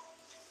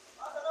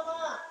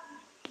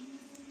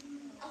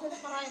 Ako na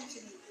karayong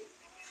sinulit.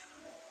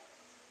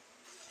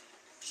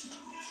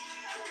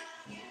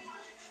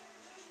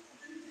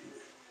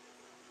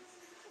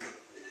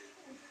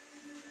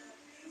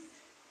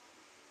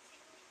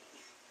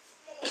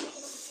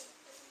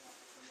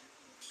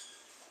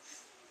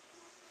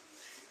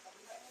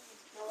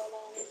 Nawala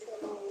na siya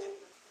ng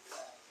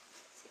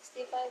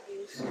 65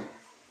 views.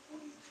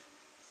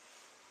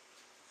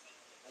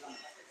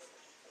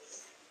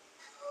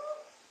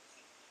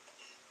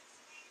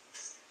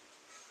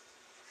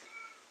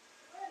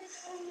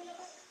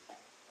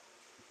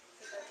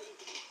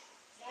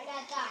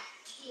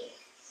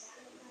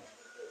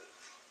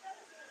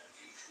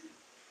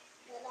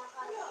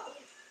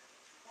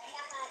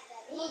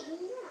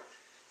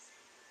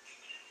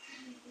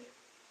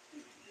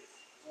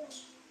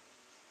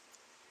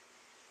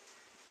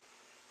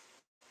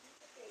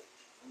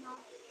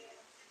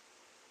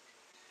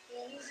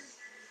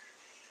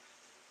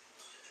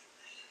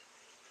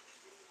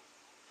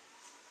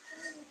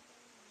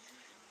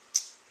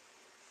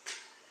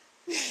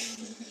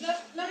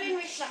 Lorin,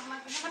 wait lang.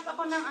 Maghanap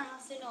ako ng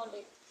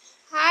sinulit.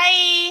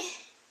 Hi!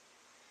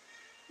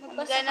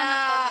 Magbasa ka na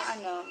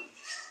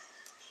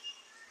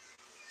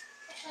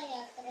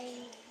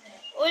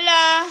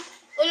Ula!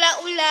 Ula,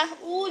 ula,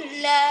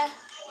 ula!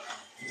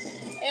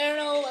 I don't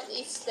know what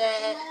is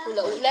that.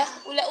 Ula, ula,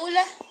 ula,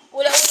 ula.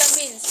 Ula, ula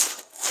means.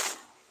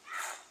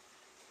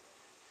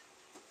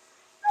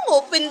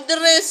 Open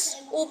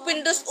dress.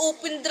 Open dress,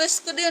 open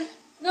dress ka din.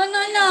 No.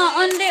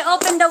 Only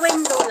open the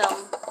window lang.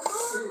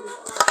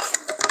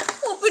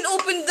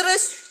 Open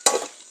dress.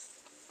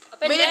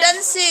 Belly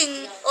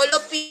dancing. All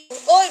of you.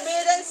 Oy,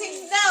 may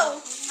dancing daw!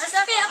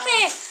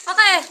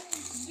 Okay.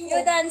 You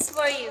dance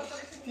for you.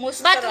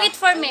 Mustara. But wait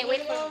for me.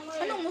 Wait for me.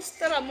 Anong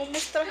mustara?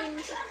 Mumustrahin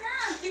mo.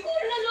 Hindi ko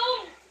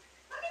lalong.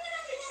 Bakit na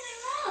lang pinanay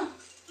mo?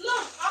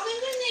 Look, akin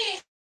yun eh.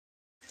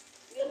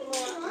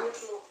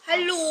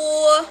 Hello.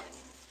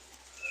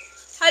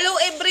 Hello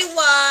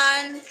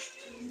everyone.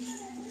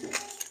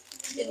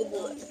 Sige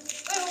po.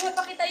 Ay,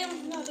 mapakita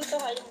yung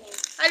natutuhan niyo.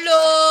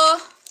 Hello!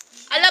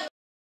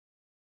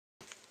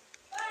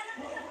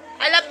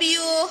 I love you!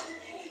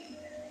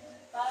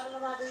 Parang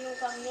lumabo yung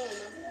cam niya,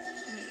 no?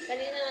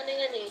 Kanina ano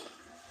yan eh?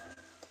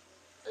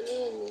 Ano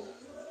yan eh?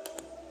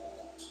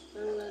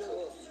 Ano nga ng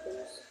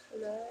options?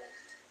 Wala.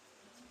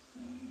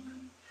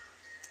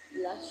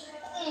 Blush?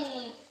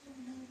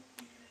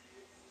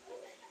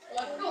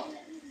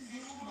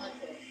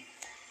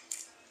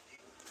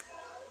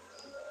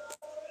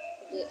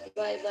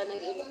 Iba-iba,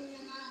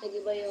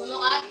 nag-iba yung...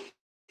 Wow,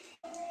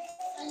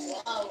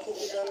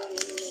 nag-iba yung...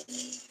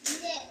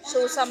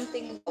 Show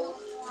something.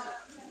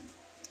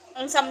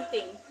 On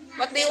something.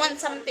 What do you want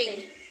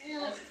something?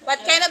 What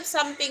kind of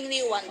something do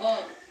you want?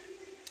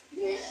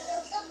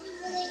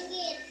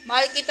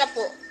 Mahal kita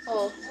po.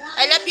 Oh.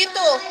 I love you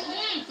too.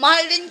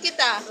 Mahal din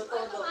kita.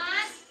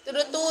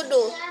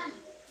 Tudo-tudo.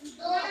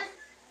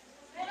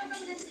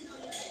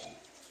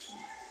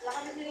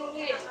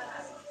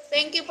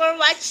 Thank you for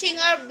watching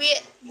our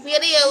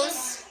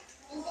videos.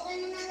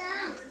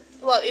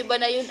 Wow, iba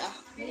na yun ah.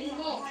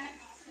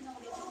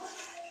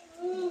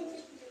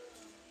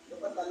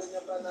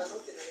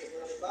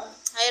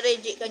 Hi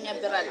Reggie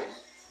Canyaveral.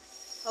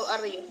 How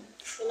are you?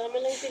 Wala man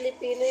lang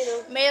Pilipino, no?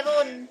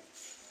 Meron.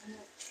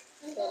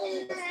 Parang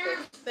gusto.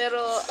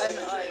 Pero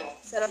ano ay,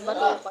 sarap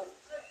batukan.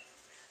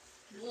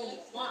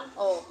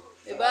 Oh,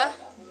 diba?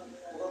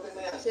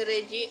 Si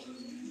Reggie.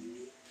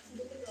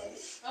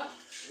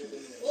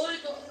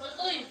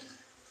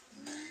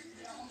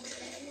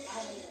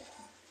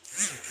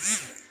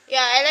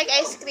 Yeah, I like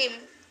ice cream.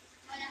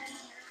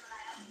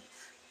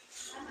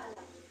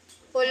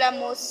 Hula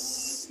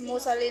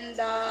Musa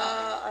Linda,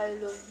 I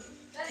love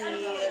the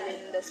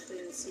Linda's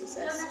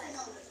princesses.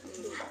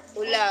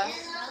 Hula.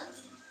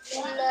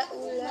 Ula.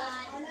 Ula.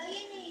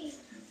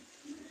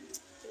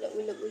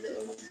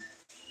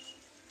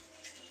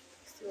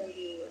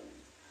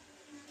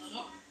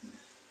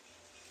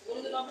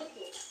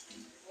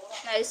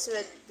 Nice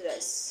red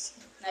dress.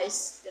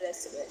 Nice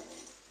dress red.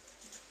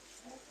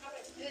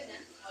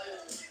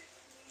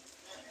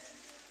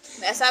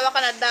 May asawa ka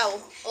na daw.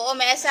 Oo,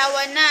 may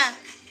asawa na.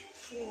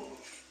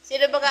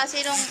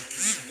 Sinong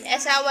may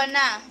asawa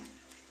na?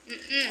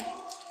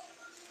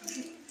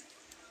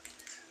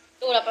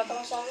 Ito, wala pa akong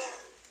asawa.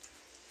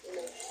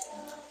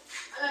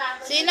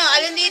 Sino?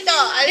 Alin dito?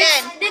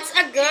 Alin? It's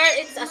a girl,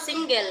 it's a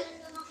single.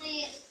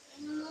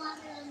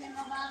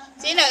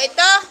 Sino?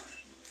 Ito?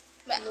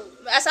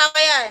 May asawa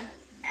yan.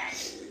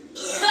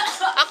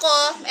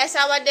 Ako, may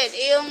asawa din.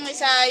 Yung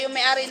isa, yung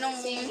may-ari nung...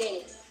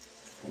 Single.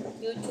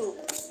 YouTube.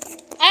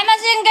 I'm a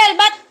single,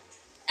 but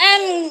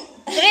I'm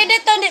ready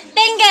to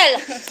tingle.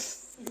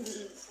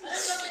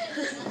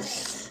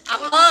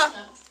 Ako,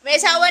 may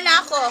asawa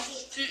na ako.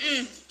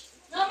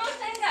 Mama,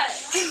 single.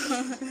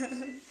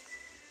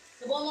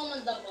 Subukan mo man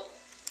dapat.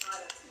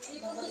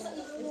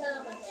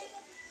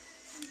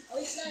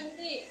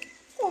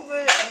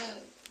 Cover.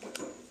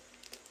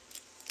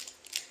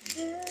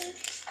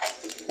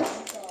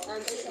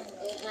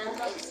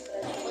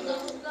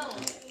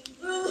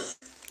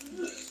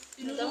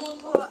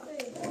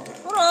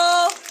 Puro.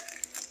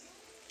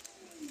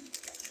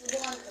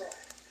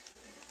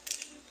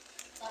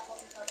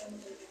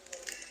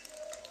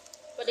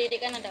 Padidi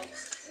ka na daw.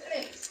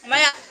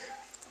 Mamaya,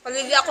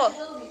 pagigil ako.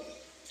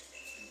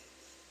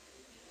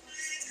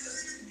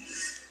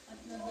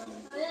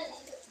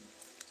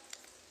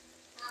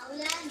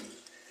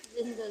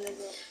 Din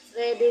talaga.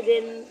 Ready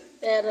din,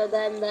 pero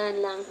dahan-dahan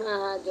lang.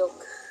 Haha,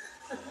 joke.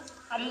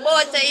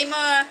 Ambot sa imo.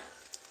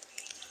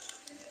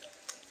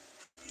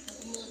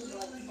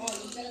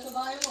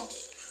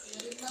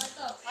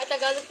 Ay,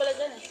 Tagalog pala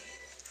dyan eh.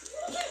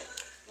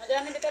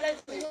 Madami din pala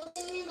dyan.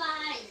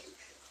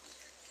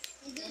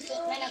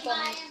 May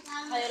nag-comment.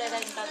 Kayo rin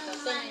ang tato.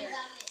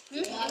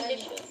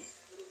 English eh.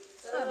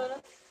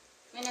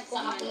 May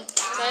nag-comment.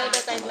 Kayo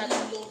rin tayo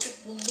tato.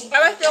 I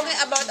was talking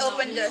about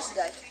open doors,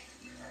 guys.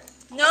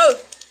 No!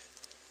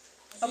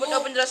 About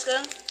open doors ka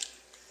lang?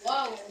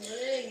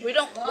 We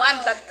don't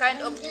want that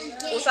kind of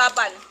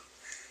usapan.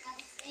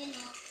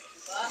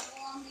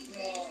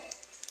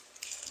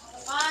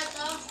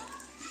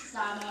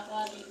 Sama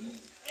ka din.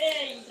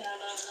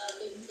 Sama ka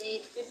din.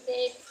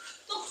 58.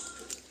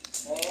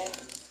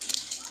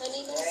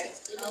 Kanina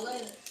 60.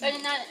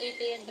 Kanina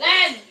 18.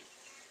 Ren!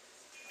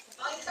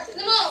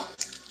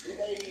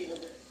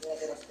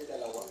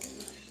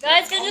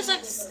 Guys, can you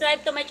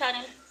subscribe to my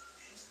channel?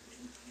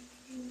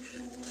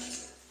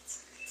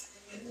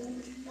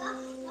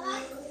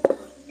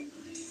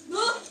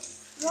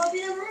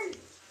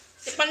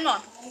 Tikman mo.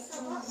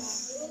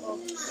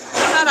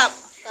 Masarap.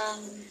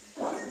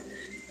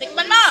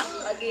 Tikman mo.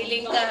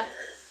 Pagiling ka.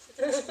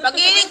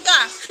 Pagiling ka.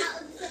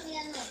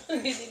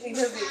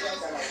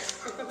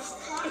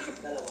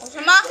 Gusto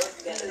mo?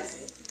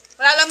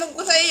 Palalamog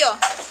ko sa iyo.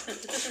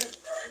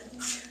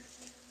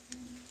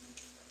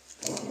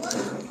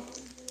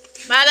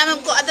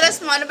 Malalamog ko.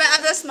 Address mo. Ano ba yung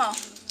address mo?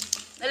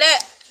 Dali.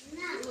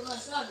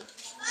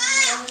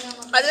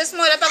 Address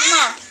mo. Lapag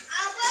mo.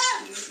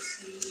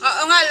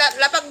 Oo nga.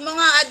 Lapag mo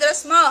nga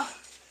address mo.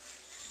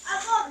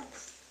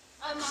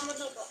 Ay, mama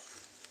daw po.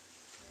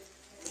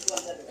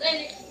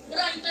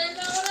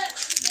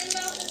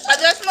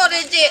 Address mo,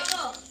 Reggie.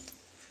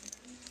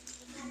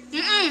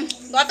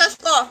 Gatas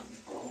ko.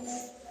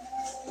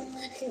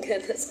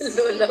 Gana sa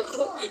lola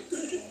ko.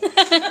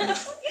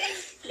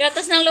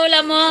 Gatas ng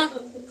lola mo.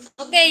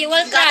 Okay, you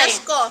will try.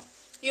 Gatas ko.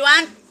 You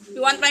want?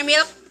 You want my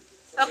milk?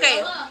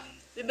 Okay.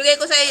 Bibigay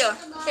ko sa iyo.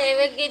 Okay,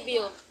 we'll give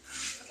you.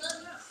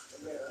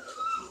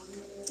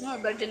 Oh,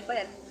 virgin pa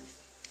yan.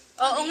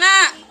 Oo nga.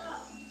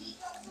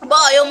 Ba,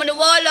 ayaw mo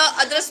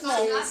niwala. Address mo.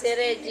 Si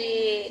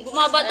Reggie.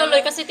 Bumaba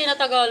tuloy kasi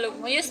tinatagalog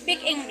mo. You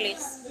speak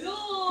English.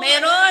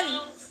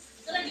 Meron.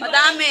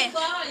 Madami.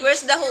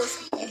 Where's the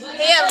host?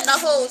 Here, the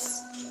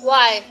host.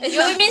 Why?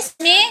 You miss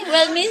me?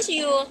 We'll miss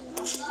you.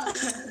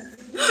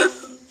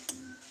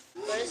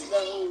 Where's the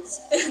hose?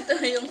 Ito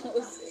yung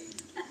host.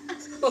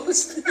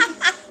 Host.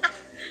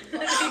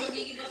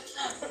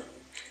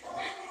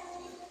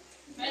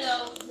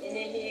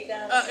 Hinihingi ka.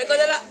 Ikaw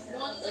na lang.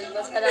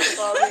 Nagbas ka ng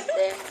comment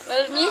eh.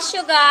 We'll miss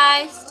you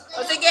guys.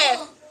 O sige.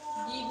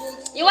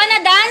 You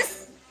wanna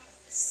dance?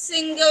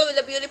 Single with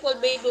a beautiful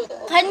baby.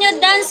 Can you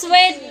dance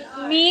with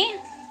me,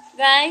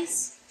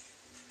 guys?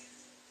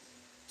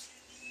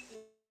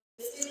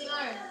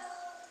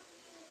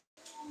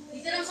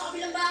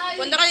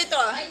 Punta ka dito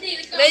ah.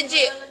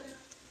 Reggie.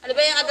 Ano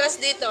ba yung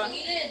address dito?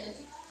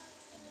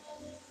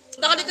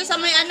 Punta ka dito sa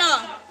may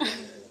ano.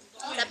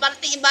 Sa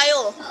parting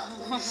Ibayo.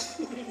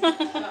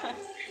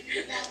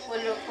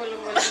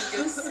 Walang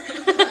Diyos.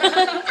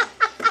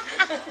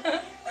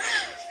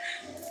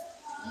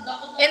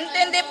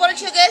 Intindi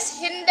Portuguese?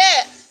 Hindi.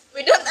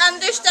 We don't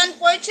understand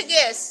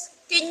Portuguese.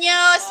 Can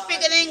you speak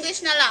in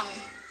English na lang?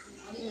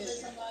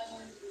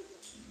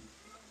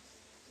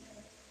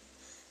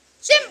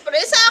 Siyempre,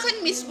 sa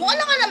akin mismo,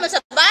 wala ka naman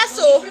sa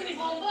baso.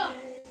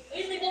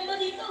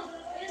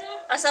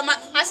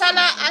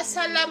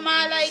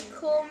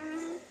 Assalamualaikum.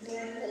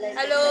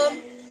 Hello.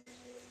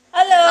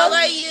 Hello. How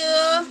are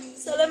you?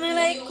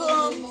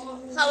 Assalamualaikum.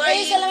 How are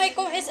you?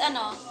 Assalamualaikum is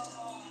ano?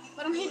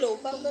 Parang hello,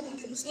 parang ganun.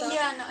 Kumusta? Hindi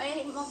ano,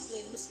 ay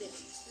Muslim.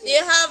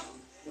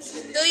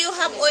 Do you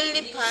have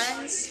only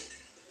pants?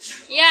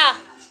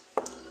 Yeah.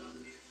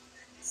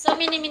 So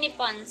many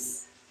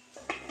pants.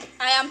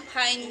 I am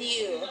fine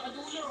you.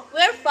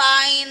 We're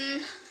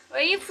fine.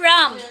 Where are you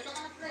from?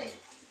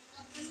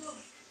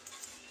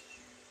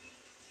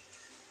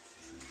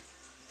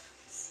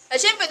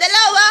 Siyempre,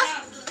 dalawa.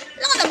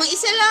 Wala ka namang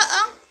isa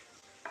laang.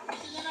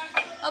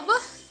 Aba?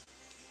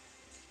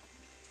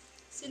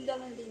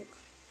 Sindalan din ka.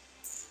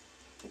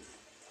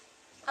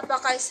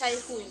 Apakay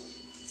sayhuy.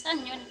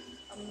 Saan yun?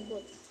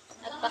 Ambot.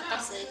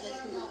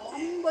 Apakasayhun.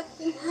 Ambot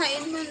kung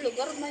hain man,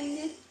 lugar man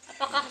niya.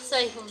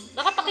 Apakasayhun.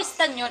 Baka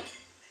Pakistan yun.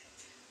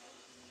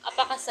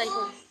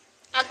 Apakasayhun.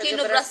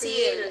 Aquino,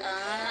 Brazil.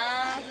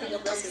 Taga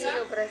Brazil.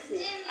 Sino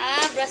Brazil?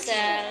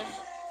 Brazil.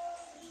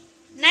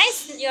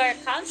 Nice your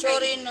country.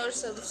 Sorry, no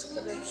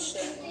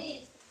subscription.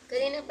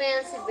 Kanina pa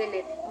yan si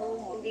Benet.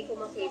 Hindi ko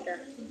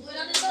makita.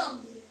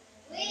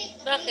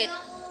 Bakit?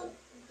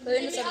 Kaya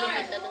na sabi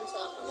niya. Tanong sa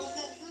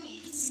account.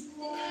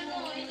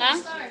 Ha?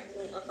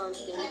 Yung account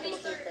ko, hindi ko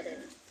makita rin.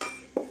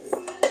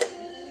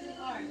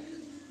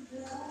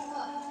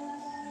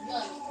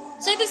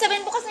 So, ibig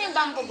sabihin bukas na yung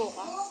bangko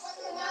bukas?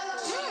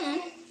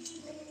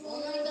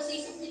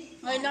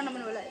 Ngayon lang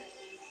naman wala eh.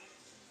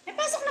 May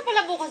pasok na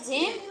pala bukas,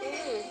 eh?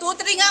 2-3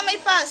 nga may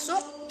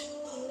pasok.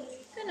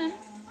 Ganun.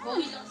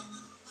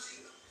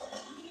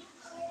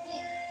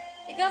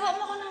 Igawa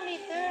mo ko ng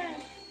later.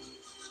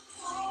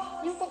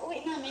 Yung pag-uwi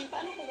namin,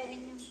 paano ko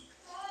gawin yun?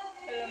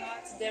 Hello mga,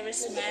 there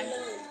is ma'am.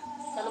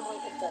 Tanong ko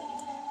kita.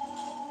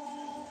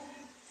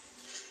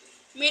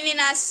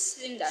 Mininas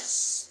Lindas.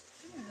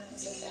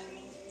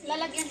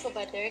 Lalagyan ko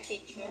ba, dear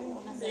teacher?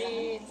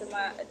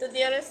 Ito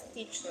dearest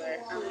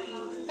teacher.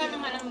 Kano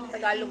nga lang mo?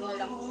 Tagalog mo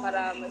lang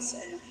para mas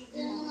ano.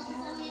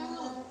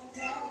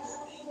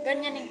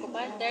 Ganyanin ko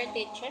ba, dear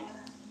teacher?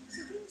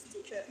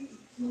 Teacher.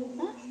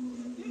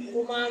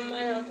 Kung ma'am,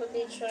 ano, to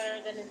teacher,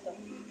 ganito.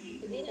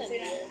 Hindi na.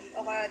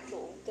 Okay,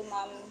 to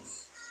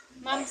moms.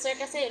 Ma'am, sir,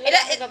 kasi Ila-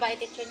 lalaki babae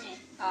teacher niya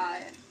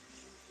eh.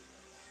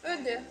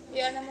 Pwede.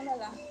 Iyan naman na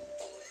lang.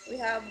 We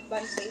have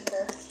bond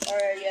paper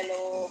or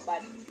yellow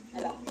bond.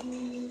 Alam.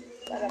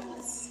 Para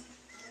mas.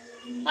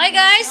 Hi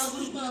guys!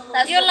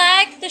 You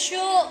like to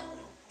shoot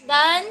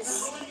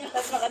dance?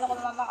 Tapos mag-ano ko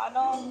naman ng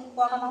ano,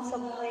 kuha ka ng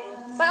samurai.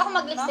 Pa ako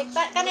mag-lipstick.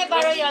 Can I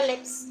borrow your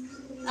lips?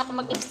 Ako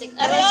mag-lipstick.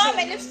 Ano,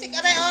 may lipstick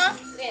aray oh.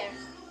 Where?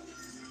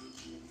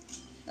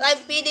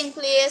 Live feeding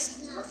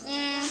please.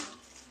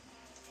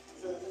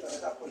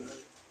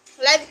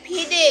 Live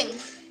feeding.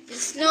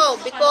 It's no,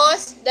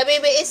 because the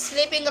baby is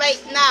sleeping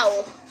right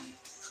now.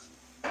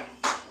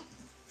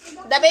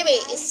 The baby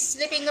is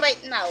sleeping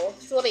right now.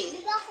 Sorry.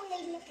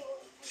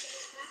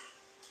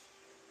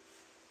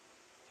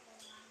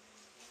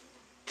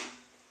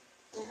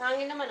 Ang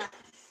hangin naman ah.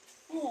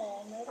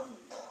 Oo, meron.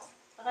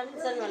 Saka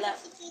minsan wala.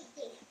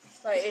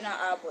 Kaya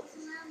inaabot.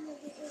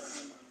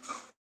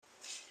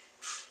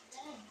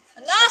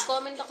 Ano?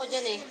 Comment ako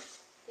dyan eh.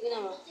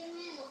 Tingnan mo.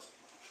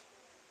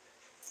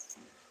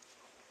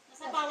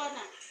 Nasa bawa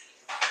na.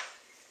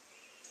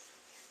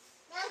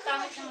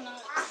 Pangit naman ng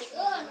lipstick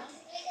mo na.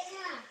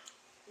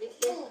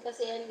 Lipstick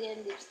kasi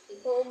yan lipstick.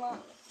 Oo nga.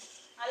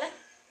 Alat?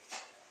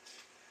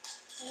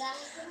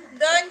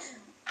 Doon.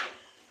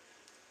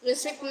 Yung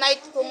sweet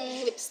night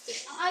kong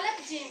lipstick. Ang alat,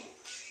 Jim.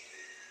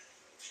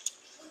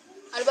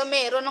 Ano ba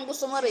meron ang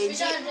gusto mo,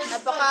 Reggie?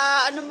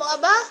 Napaka, ano mo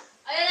ba?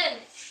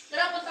 Ayan!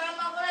 Tara, punta ka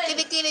ako rin.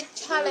 Kilikili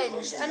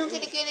challenge. Anong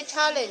kilikili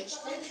challenge?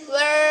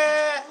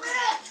 Where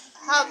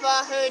have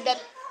I heard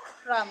that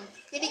from?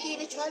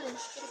 Kilikili challenge.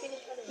 Kilikili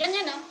challenge. Yan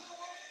yan, oh.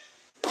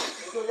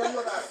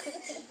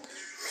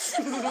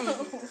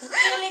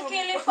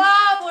 Kili-kili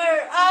power.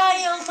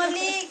 Ayaw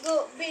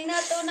maligo.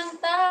 Binato ng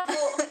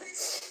tabo.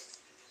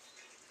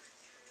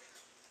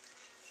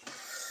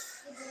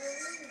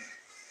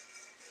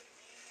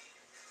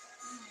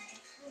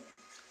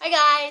 Hi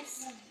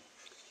guys.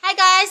 Hi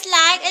guys,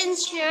 like and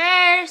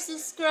share,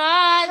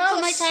 subscribe to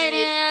Oh, my sweet.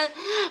 channel.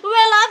 We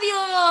love you.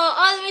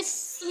 Always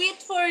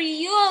sweet for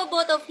you,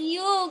 both of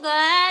you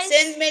guys.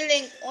 Send me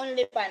link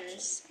only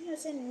pants. Ano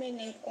send me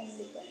link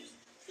only pants?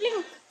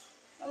 Link.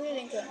 Ano yung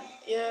link yun?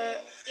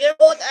 Your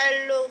both are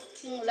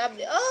looking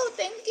lovely. Oh,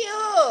 thank you.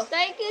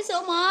 Thank you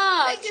so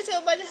much. Thank you so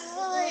much.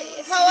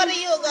 Hi. How are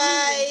you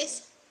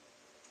guys?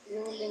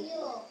 Yung link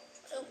ko.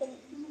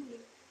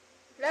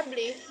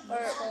 Lovely.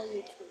 Or Sa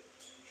YouTube.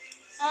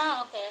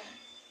 Ah, okay.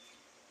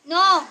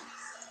 No.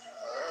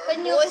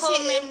 Can you Bossy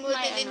comment Emo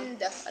my de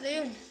Linda. Ano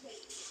yun?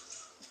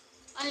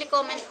 Only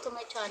comment to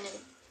my channel.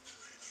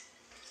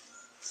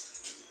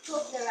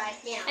 Put the right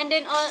now. And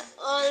then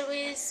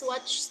always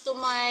watch to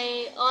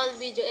my all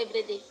video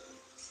every day.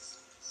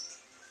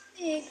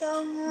 Ikaw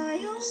nga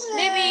yung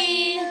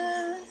Baby.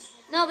 Layla.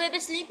 No,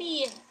 baby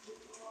sleepy.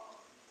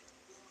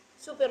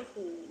 Super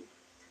who?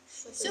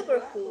 Super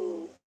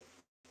who?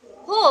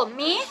 Who?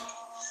 Me?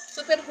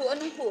 Super who?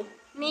 Anong who?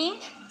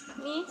 Me?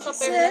 Me?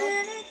 Super who?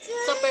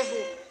 Super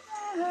who?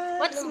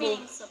 What's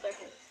meaning super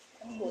who?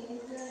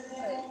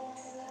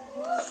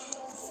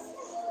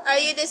 Are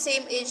you the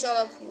same age,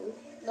 all of you?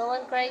 No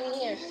one crying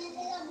here.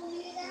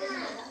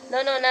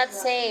 No, not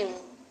same.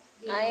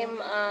 I'm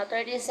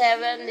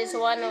 37. This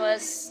one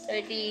was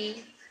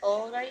 30. How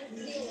old are you?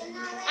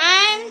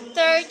 I'm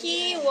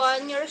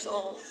 31 years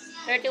old.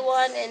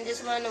 31, and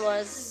this one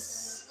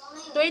was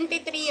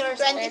 23 years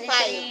old. 25.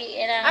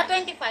 23. And,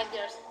 25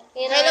 years old.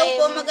 and Hello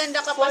po, I'm maganda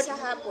ka pa sa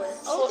hapon.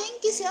 Oh, thank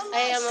you so much.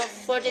 I am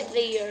 43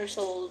 years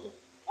old.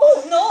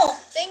 Oh, no!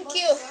 Thank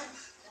you.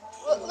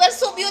 We're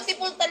so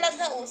beautiful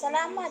talaga. Oh,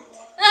 salamat.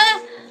 Ah!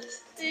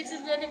 This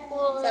is very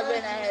cool. Sabi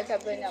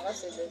na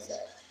kasi doon sa...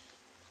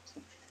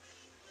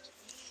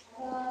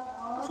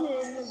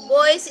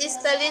 Boys is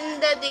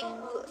Talinda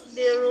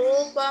de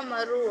Rupa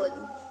Maroon.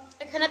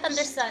 I cannot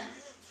understand.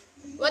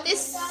 What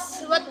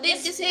did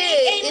you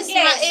say? English.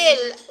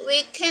 Ismael,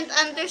 we can't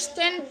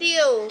understand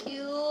you.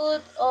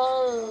 Cute.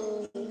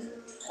 Oh,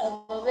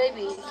 have a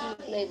baby.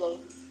 Cute label.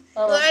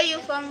 Oh, Where are you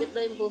from? cute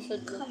label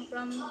food. Come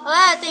from?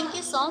 Ah, thank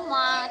you so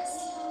much.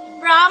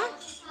 From?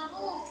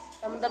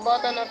 From the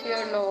bottom of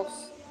your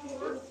nose.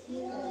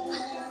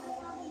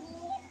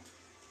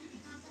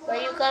 Where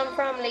you come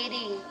from,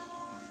 lady?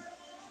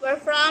 We're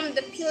from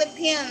the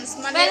Philippines,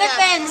 Manila.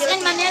 Philippines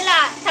in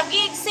Manila,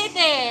 Taguig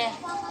City.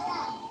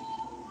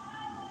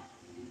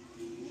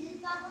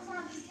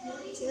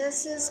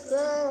 Jesus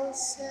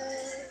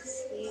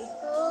closest,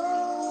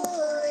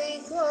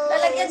 Holy Ghost.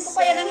 Lalagyan ko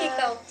kaya ng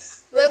hikaw.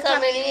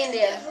 Welcome in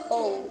India.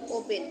 Oh,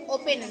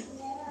 Open.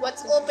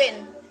 What's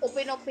open?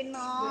 Open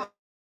na.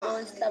 oh,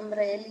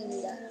 Stambre,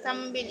 Linda.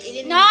 Tambil.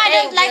 No, I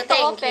don't Thank like you, to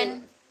thank open.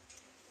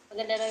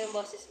 Maganda na yung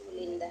boses mo,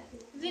 Linda.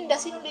 Linda,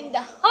 sino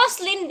Linda? Who's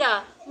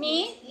Linda?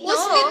 Me?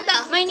 Who's Linda?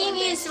 My name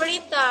is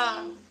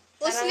Rita.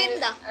 Who's Parang,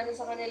 Linda? Ano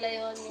sa kanila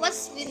yun? Yung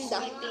What's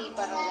Linda? Sweetie,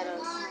 parang gano'n.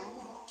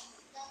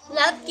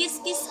 Love, kiss,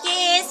 kiss,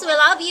 kiss. We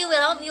love you, we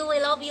love you, we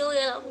love you, we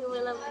love you,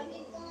 we love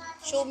you.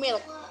 Show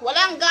milk.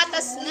 Walang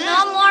gatas No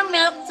na. more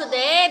milk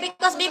today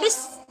because baby's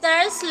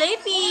still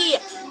sleepy.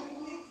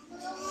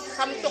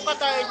 Come to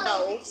Qatar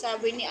daw,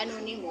 sabi ni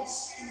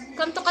Anonymous.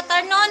 Come to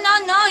Qatar. No.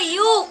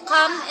 You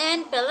come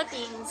in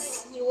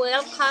Philippines. You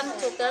welcome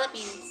to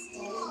Philippines.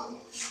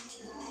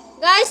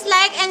 Guys,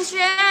 like and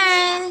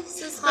share.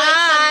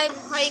 Subscribe.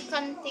 Hi,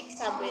 Kantik,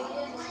 sabi.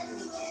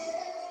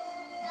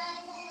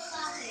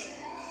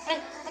 Ay,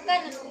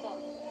 magkano ito?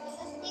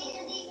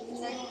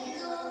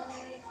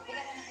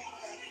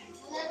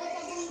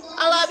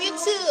 I love you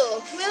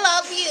too. We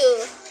love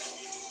you.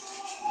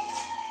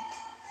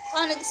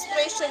 Ano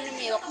expression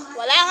milk?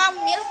 Wala nga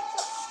milk.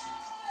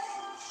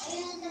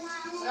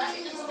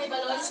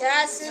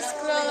 Just as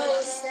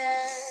close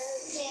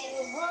as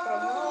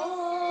from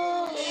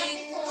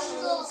Holy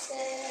Ghost.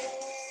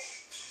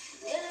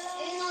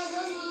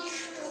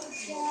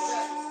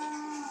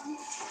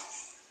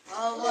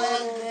 I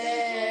was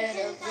bed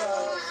of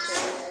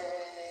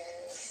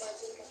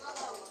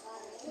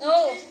No.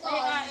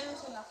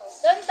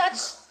 Don't touch.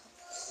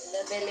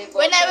 The belly button.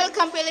 When I will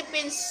come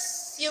Philippines,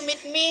 you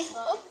meet me?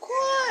 Of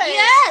course.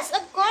 Yes,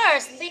 of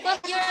course. Because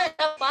you're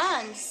the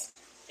fans.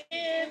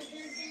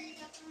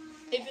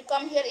 If you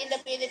come here in the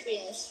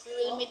Philippines, we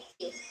will meet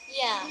you.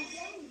 Yeah.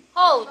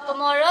 Oh,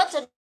 tomorrow,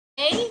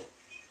 today,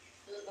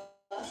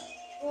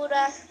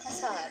 Bura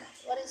Kasar.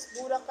 What is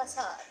Bura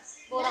Kasar?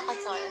 Bura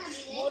Qatar.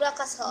 Bura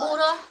Kasar.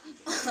 Bura.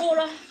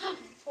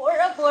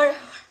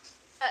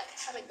 Ay,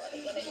 aray ko.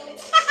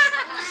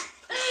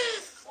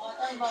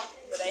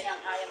 Buray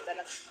ng ayam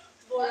talaga.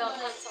 Bura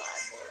Qatar.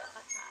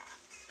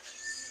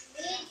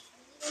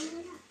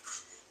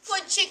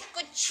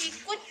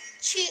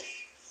 Kuchi.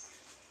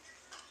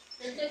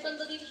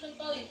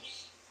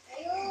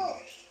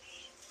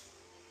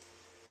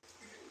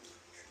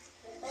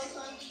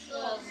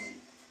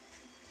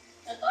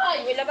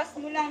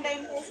 lang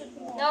dahil puso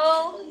mo.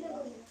 No.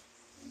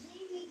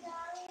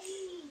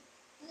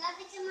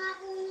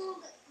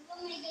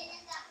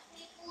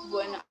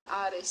 Buena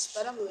Ares.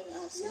 Parang Buena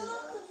Ares.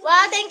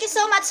 Wow, thank you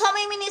so much. So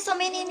many.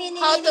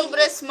 How to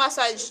breast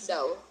massage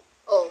daw.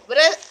 Oh,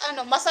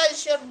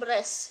 massage your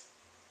breast.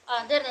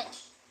 Ah, dire.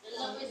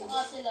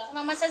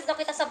 Mamasage daw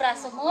kita sa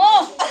braso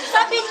mo.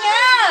 Sabi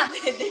niya.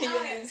 Hindi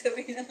yung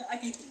sabihin ng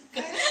ayun.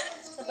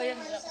 Sabayan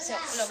mo lang kasi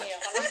alam mo yan.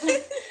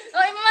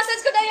 Oh,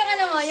 i-massage ko daw yung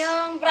ano mo,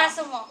 yung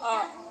braso mo.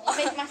 Oh.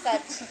 Okay,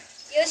 massage.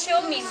 You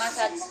show me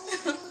massage.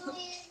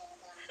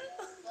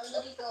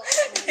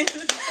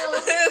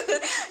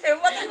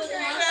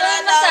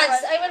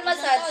 I will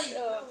massage.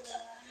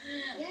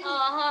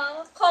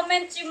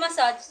 Comment yung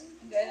massage.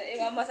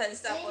 I-massage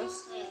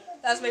tapos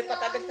may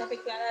patapit-tapit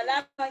ka na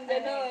lamang,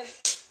 gano'n.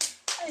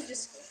 Ay,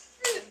 Diyos ko.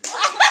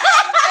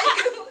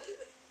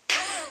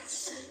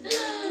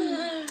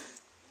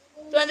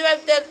 25,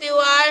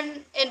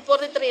 31, and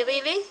 43.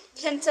 Really?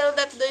 Cancel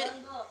that,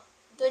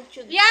 don't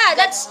you? Yeah,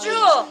 that's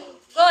true.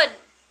 Good.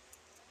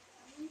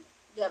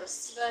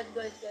 Girls.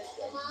 Good.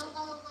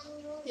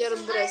 Your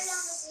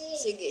breast.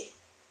 Sige.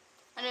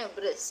 Ano yung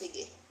breast?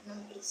 Sige.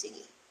 Anong breast?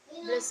 Sige.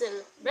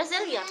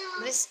 Brasilia.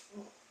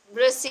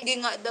 Breast,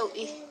 sige nga daw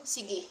eh.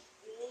 Sige.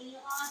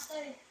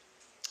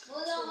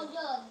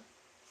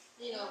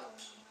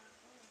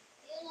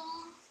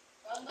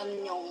 Ano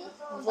yung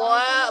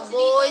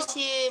boy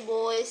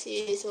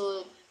si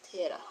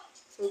soltera.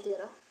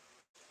 Soltera?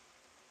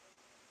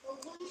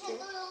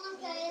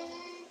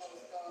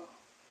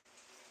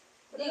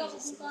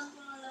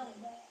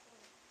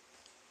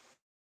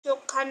 Su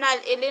canal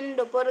es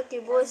lindo porque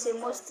vos se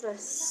muestra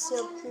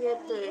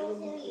secreto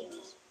y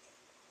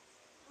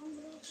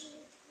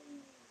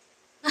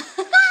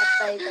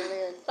Patay ka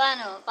ngayon.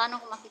 Paano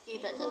ko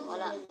makikita dyan?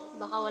 Wala.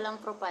 Baka walang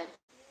profile.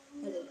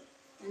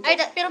 Ay,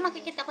 pero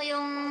makikita ko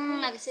yung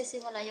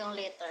nagsisimula yung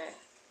letter.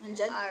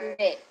 Nandyan?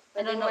 Hindi.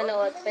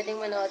 Pwedeng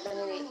manood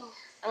ng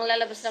ang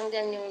lalabas lang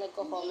diyan yung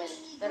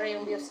nagko-comment. Pero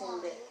yung views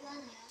hindi.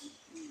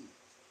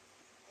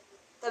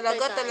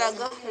 Talaga.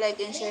 Like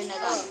and share na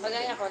lang.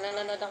 Pagay ako,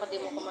 nanonood ako, di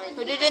mo kumain.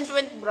 You didn't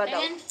went bra daw.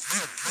 Ayan.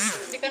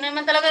 Hindi ka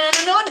naman talaga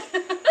nanonood.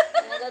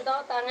 Nanonood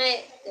ako,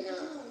 tangay.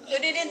 You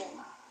didn't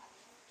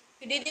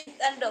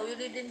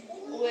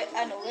wear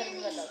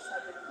bra daw.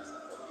 Sabi mo.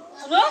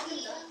 Ano?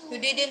 You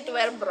didn't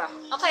wear bra.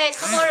 Okay,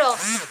 tomorrow.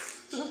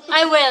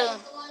 I will.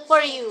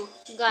 For you,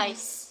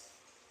 guys.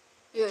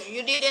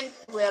 You didn't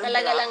wear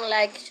Talaga bra. lang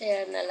like,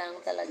 share na lang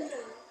talaga.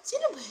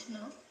 Sino ba yun,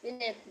 no?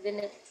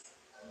 Binet.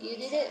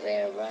 You didn't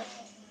wear bra.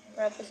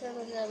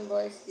 Professional ng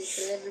boys, di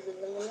celebrity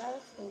ng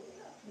lalas.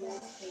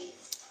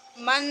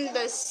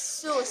 Manda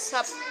sus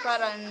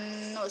para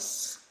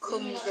nos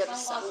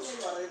conversa.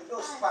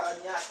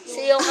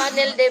 Si yung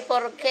kanil de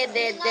porke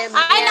de dem.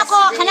 Ay,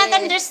 nako, cannot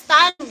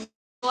understand.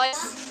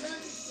 Boys.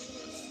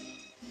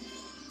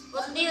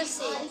 What do you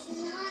see?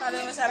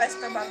 Sabi mo sa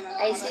restaurant.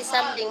 I see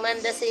something.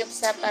 Manda si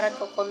Yuksa para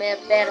ko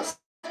vers.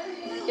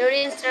 Your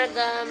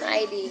Instagram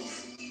ID.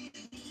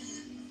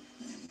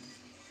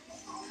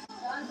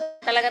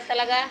 Talaga.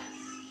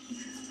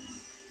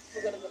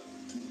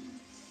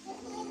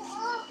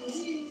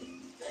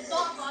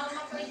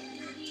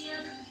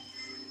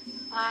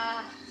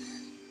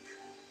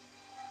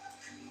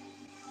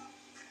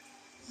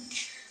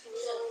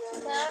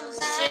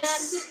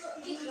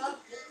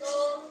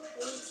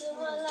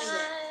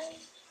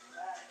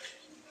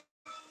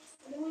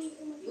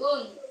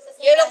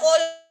 You look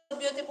all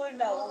beautiful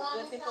daw.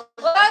 Beautiful.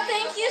 Well,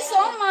 thank you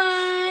so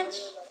much.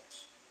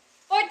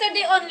 For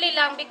today only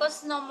lang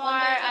because no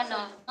more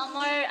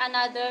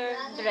another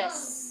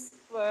dress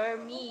for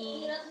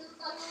me.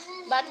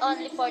 But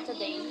only for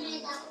today.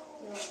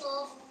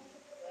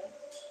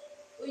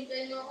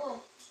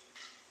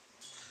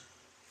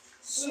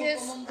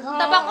 Yes.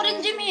 Taba ko rin,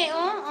 Jimmy.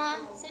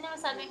 Sino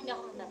masabi hindi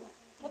ako mataba?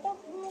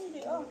 Matapos mo hindi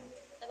Taba.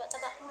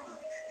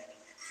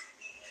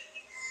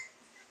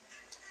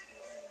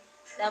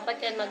 Dapat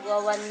yan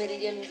magwa 1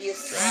 million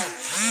views yan.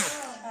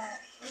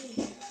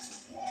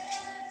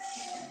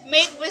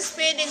 Make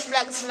breastfeeding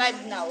vlogs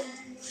live now.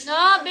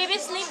 No, baby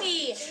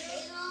sleepy.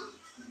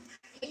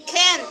 He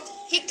can't.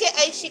 She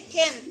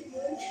can't.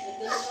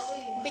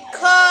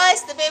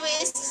 Because the baby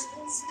is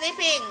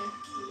sleeping.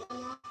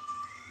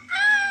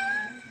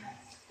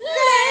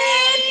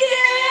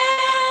 Ladies,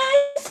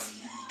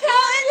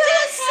 come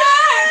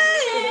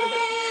inside.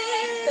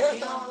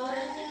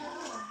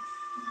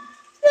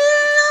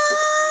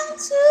 Belong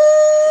to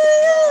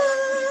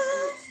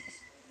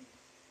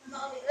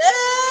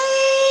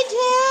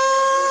ladies.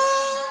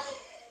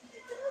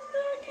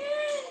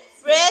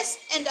 Breast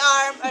and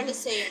arm are the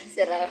same.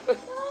 Sira.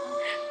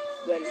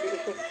 Bali.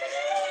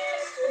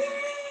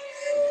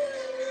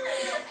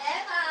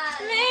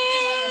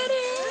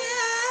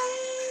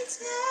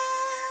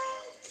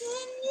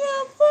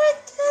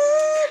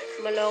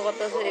 Maloko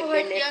to sa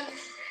internet.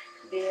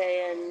 Diha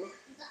yan.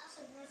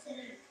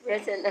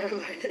 Breast and arm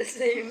are the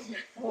same.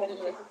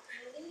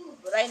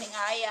 Buray ng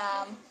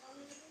ayam.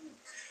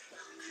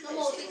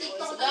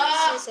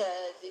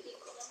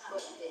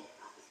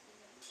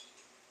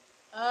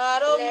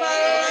 Aroma.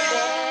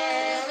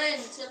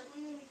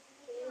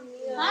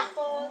 Ha?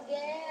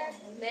 Forget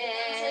me.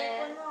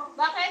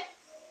 Bakit?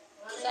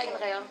 Saan na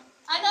kayo?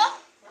 Ano?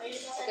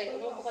 Okay,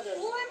 umupo ka doon.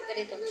 Ka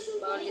dito.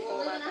 Bawal dito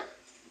ang bata.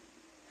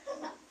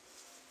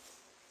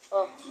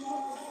 Oh.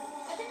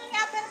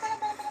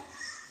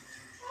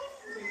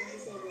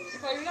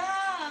 Wala.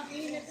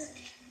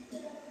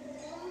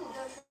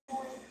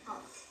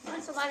 Ah,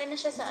 sumali na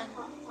siya sa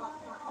ano?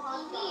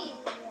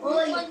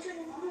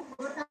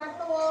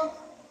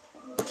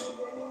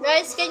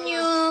 Guys, can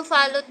you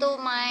follow to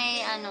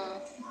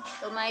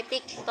my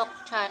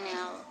TikTok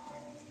channel?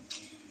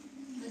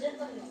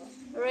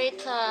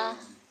 Rita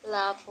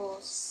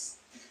Lapos.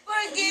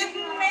 Forgive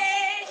me.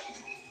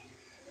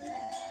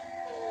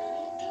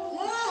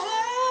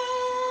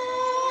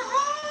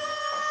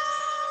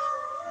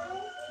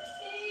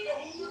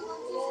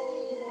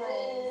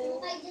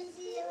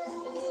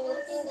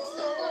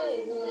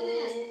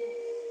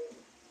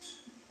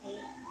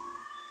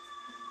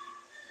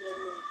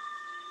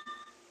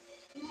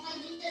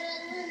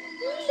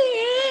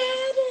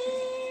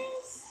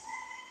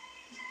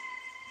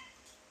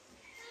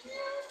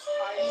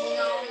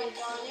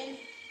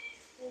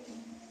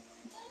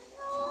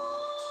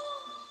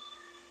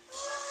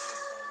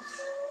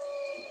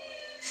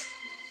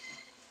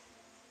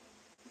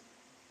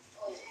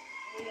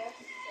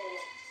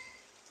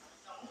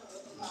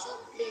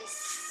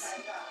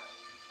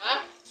 Ha?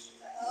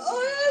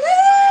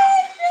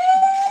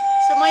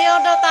 Sumayaw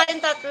daw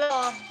tayong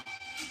tatlo.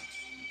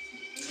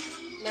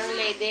 Ng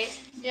lady?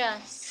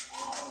 Yes.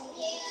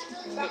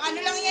 Pang ano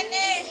lang yan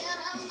eh.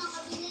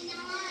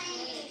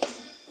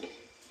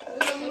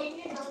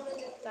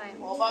 Time.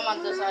 O pa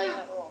magdasay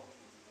ako.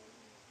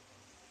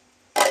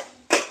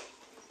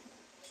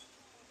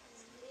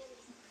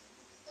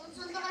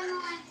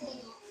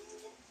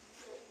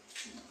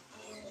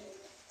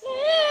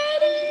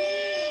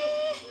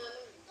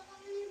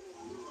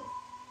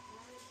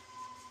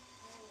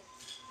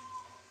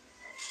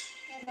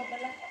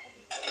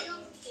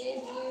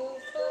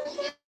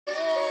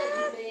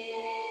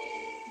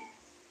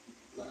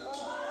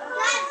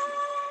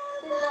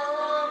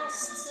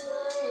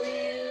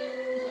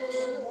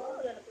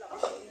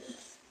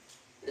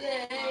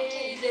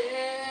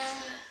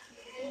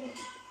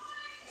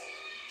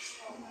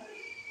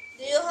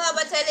 Do you have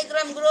a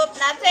Telegram group?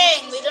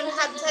 Nothing. We don't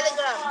have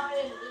Telegram.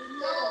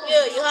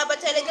 You have a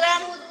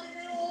Telegram?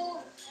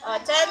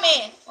 Tell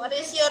me, what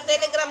is your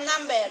Telegram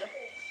number?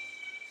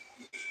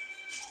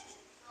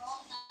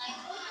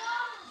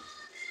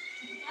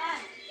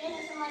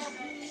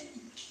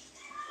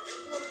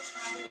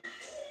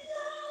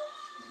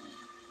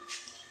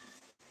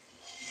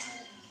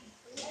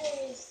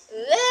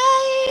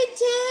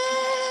 Lady,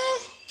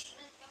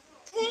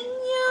 can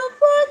you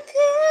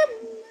forgive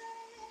me?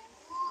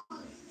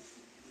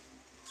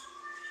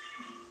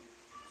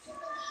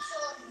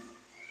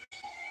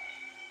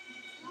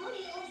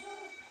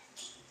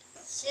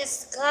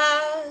 She's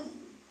gone.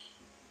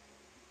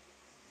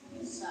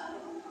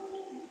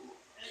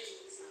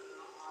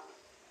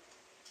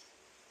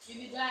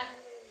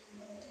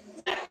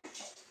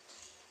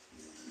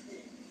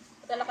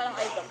 Dala ka ng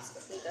iBox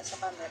kasi ka sa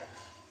camera.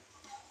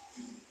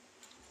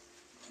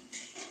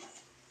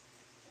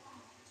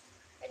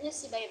 Can you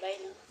see bye-bye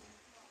na?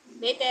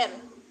 Later.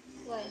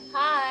 Why?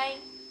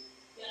 Hi.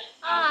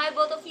 Hi,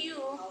 both of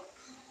you.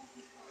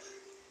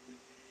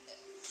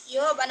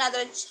 You have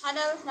another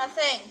channel?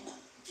 Nothing.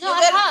 No,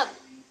 I have.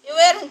 You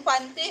wearing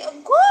panty? Of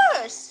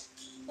course.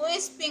 Who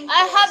is pink?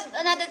 I have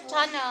another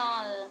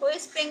channel. Who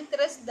is pink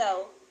dress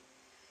daw?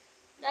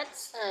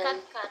 That's Ay.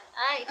 Kat.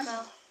 Ay,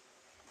 ikaw.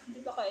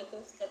 Hindi ba kayo ito?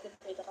 Stated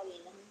ko ito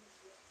kanina.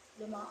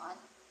 Lumaan.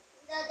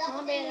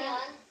 Mga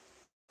bera.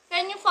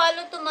 Can you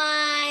follow to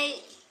my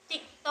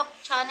TikTok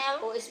channel?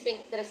 Who is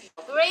pink dress?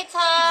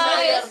 Rita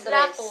your dress.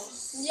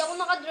 Lapos. Hindi ako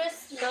nakadress.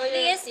 Show your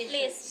Please, t-shirt.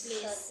 please,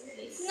 please.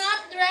 It's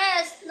not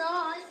dress.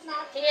 No, it's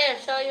not. Here,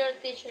 show your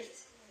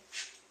t-shirts.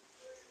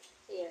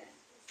 Here.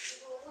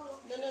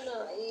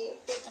 No.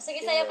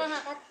 Sige, sa'yo ka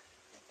nga, Kat.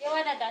 You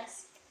wanna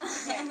dance?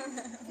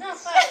 No,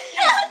 Kat.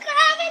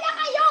 Grabe na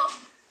kayo!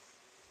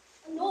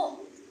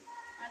 Ano?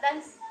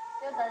 Dance.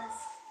 You dance.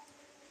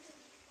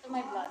 To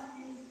my vlog.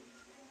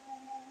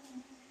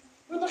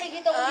 Bro,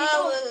 nakikita ko I dito.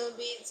 will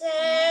be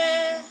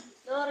there.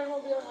 No,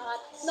 remove your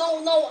hat. No,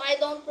 I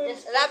don't.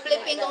 Lovely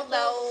pink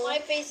daw. My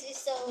face is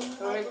so,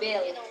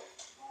 Rebel. you know.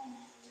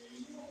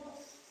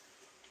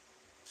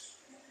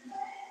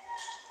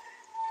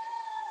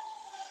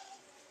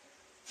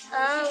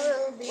 I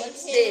will be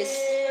What's this?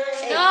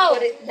 Hey, No.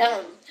 put it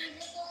down.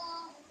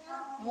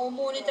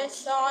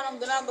 Mumunitas sa ang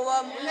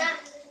ginagawa mo.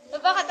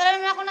 Bakit? Wala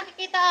naman ako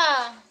nakikita.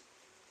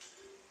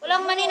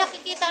 Walang mani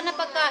nakikita na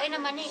pagkain na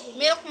mani.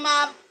 Milk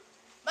ma'am.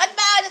 Ba't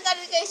ba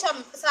nagkaroon kayo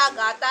sa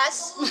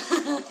gatas?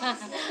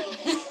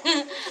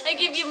 I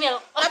give you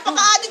milk.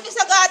 Napaka-adik niyo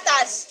sa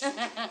gatas.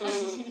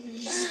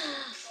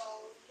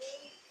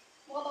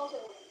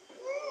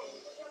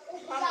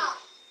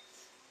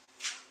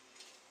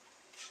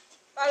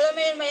 Follow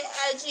me in my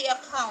IG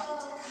account.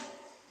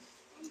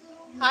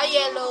 Hi,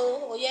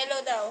 yellow. O,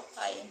 yellow daw.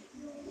 Hi.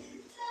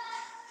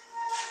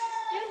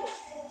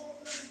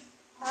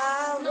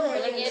 Ah,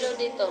 Walang yellow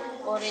dito.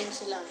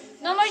 Orange lang.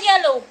 No more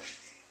yellow.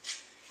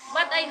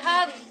 But I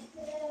have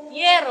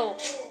yellow.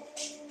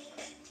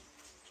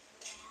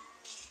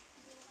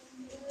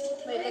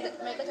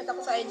 may kachat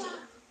ako sa IG.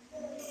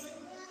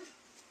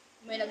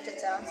 May nagchat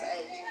sa akin sa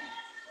IG.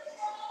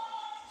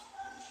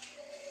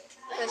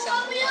 Ito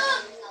siyang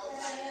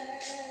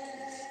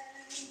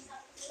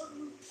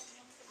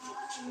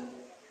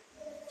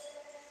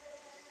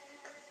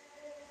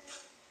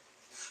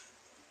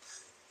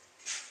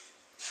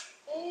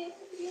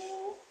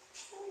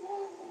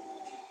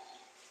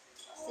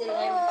Sila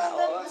yung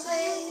paon.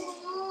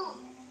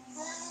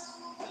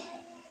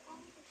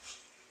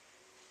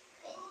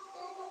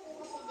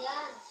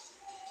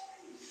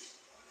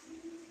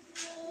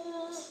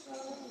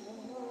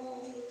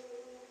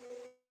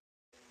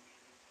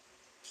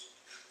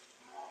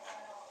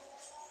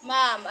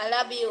 Ma'am, I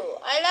love you.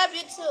 I love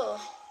you too.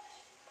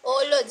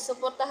 Oo, Lord,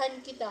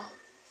 supportahan kita.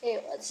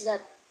 Hey, what's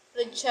that?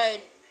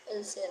 Richard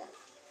Elcera.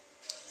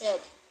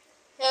 Help.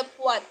 Help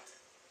what?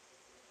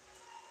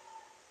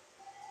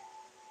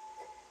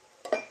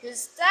 To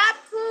stop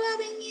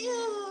loving you.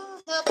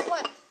 Help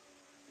what?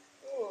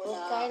 Oh,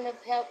 What kind of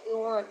help you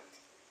want?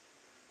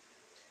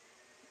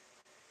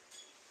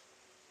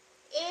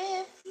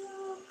 If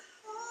you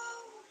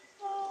come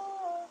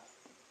for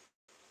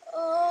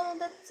all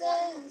the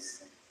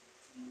things.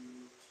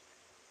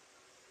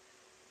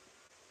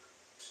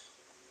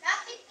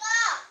 Lapit ka!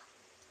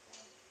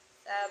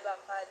 Saba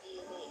ka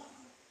dili.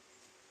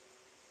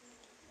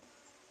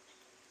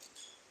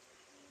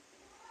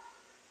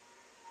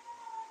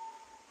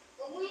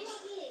 Umuwi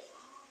lagi.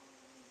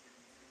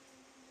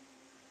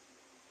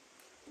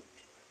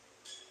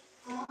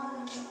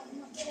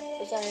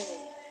 Basahin mo.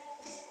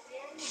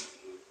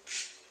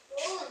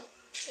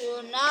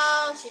 Yuna,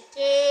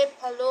 sikip,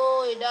 halo,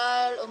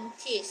 idal,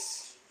 kiss.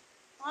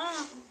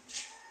 Ah.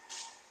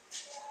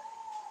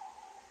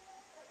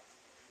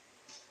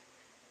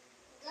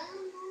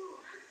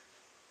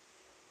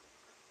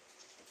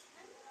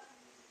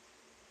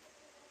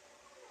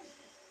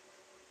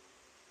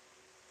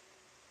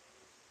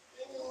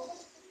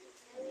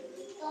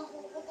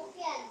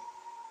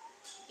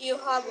 You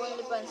have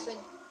only pants with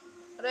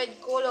red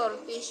color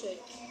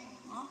t-shirt.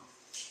 Huh?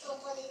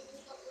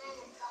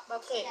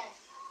 Bakit?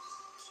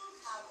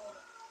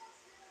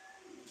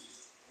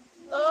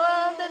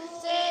 Oh,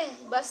 that's it.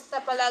 Basta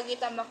palagi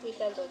tayong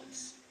makita,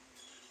 Lods.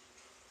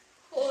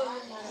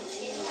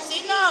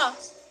 Sino?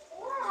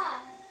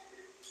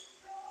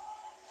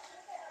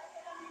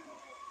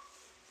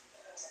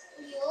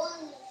 Yun.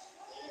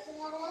 Hindi ko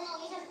marunong.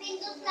 Isang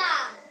pindot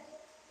lang.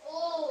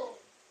 Oo.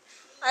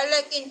 I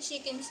like in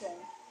chicken song.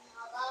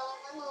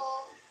 Nakakawang ano.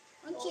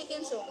 Ang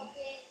chicken song.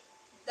 Okay.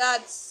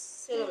 That's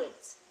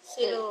silhouettes.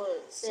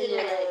 Silhouettes.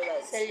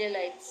 Silhouettes.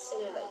 Cellulites.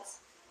 Silhouettes.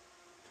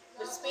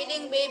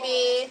 Breastfeeding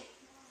baby.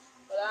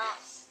 Wala.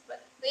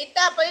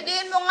 Rita,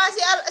 pwedeen mo nga si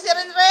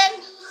Renren.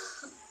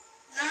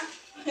 Ha?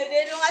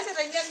 Pwedeen mo nga si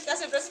Renren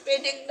kasi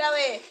breastfeeding daw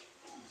eh.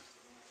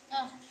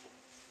 Ah.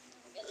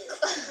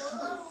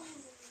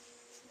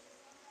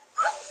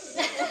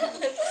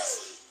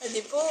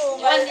 Hindi po.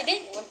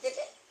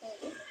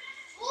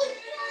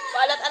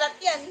 Balat-alat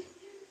yan.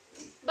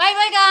 Bye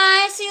bye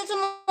guys. See you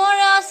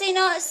tomorrow. See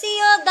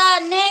you the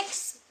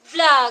next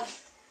vlog.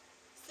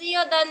 See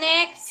you the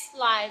next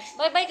live.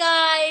 Bye bye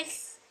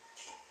guys.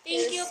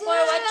 Thank you for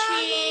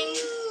watching.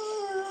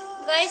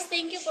 Guys,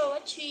 thank you for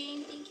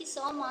watching. Thank you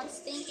so much.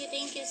 Thank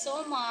you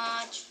so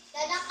much.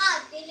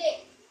 Lalakad. Dili.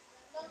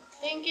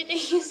 Thank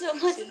you so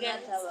much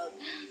guys. Tawag.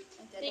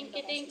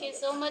 Thank you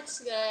so much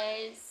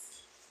guys.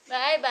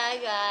 Bye bye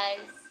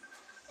guys.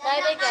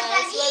 Bye bye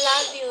guys. We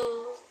love you.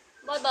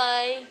 Bye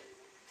bye.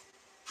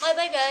 Bye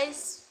bye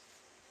guys.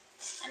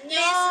 Please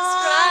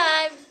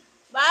subscribe.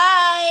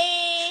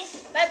 Bye!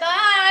 Bye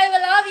bye. We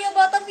love you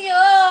both of you.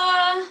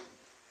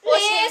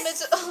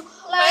 Please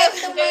like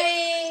to my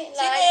Sino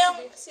live. yung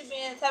si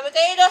Ben? Sabi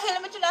kayo daw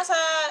helmet yung nasa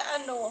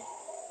ano?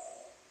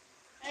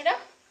 Ano daw?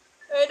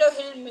 Kayo daw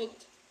helmet.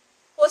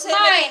 Whose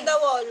helmet in the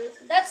wall?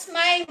 That's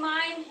my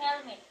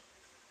helmet.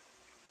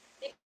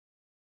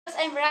 Because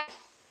I'm right.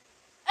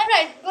 I'm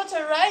right. Go to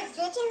right.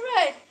 Go to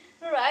right.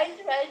 Right.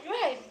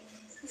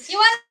 You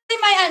want to see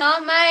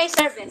my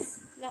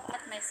service? Look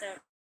at my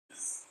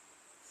service.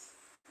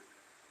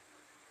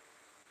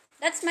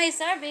 That's my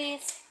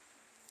service.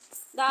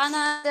 The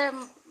another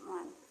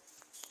one.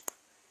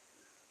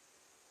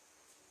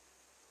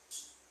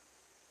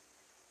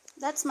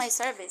 That's my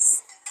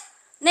service.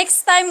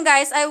 Next time,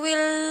 guys, I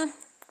will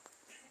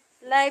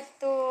live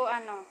to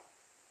While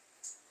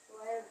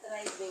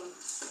driving.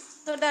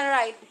 to the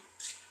ride.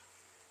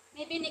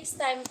 Maybe next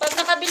time. Pag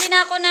nakabili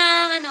na ako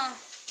ng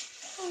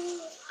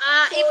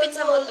ipit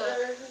sa motor.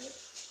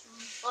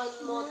 On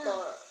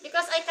motor.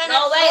 Because I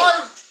cannot No, wait.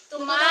 hold to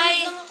my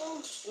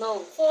No.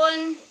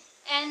 phone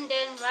and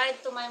then ride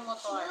to my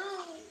motor.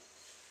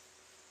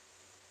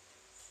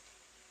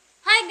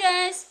 Hi Bye-bye,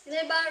 guys.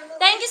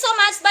 Thank you so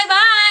much.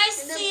 Bye-bye.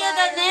 See you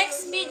the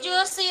next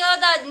video. See you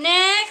the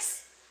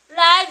next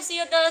live. See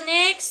you the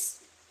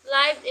next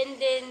live.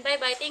 And then,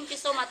 bye-bye. Thank you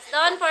so much.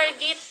 Don't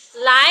forget,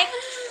 like,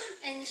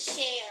 And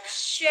share.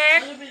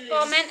 share,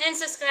 comment, and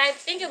subscribe.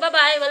 Thank you.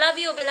 Bye-bye. We love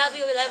you. We love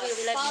you. We love you.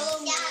 We love you.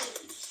 Follow me.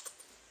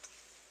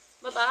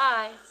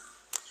 Bye-bye.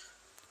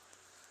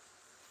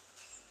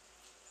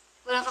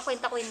 Walang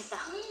kakwenta-kwenta.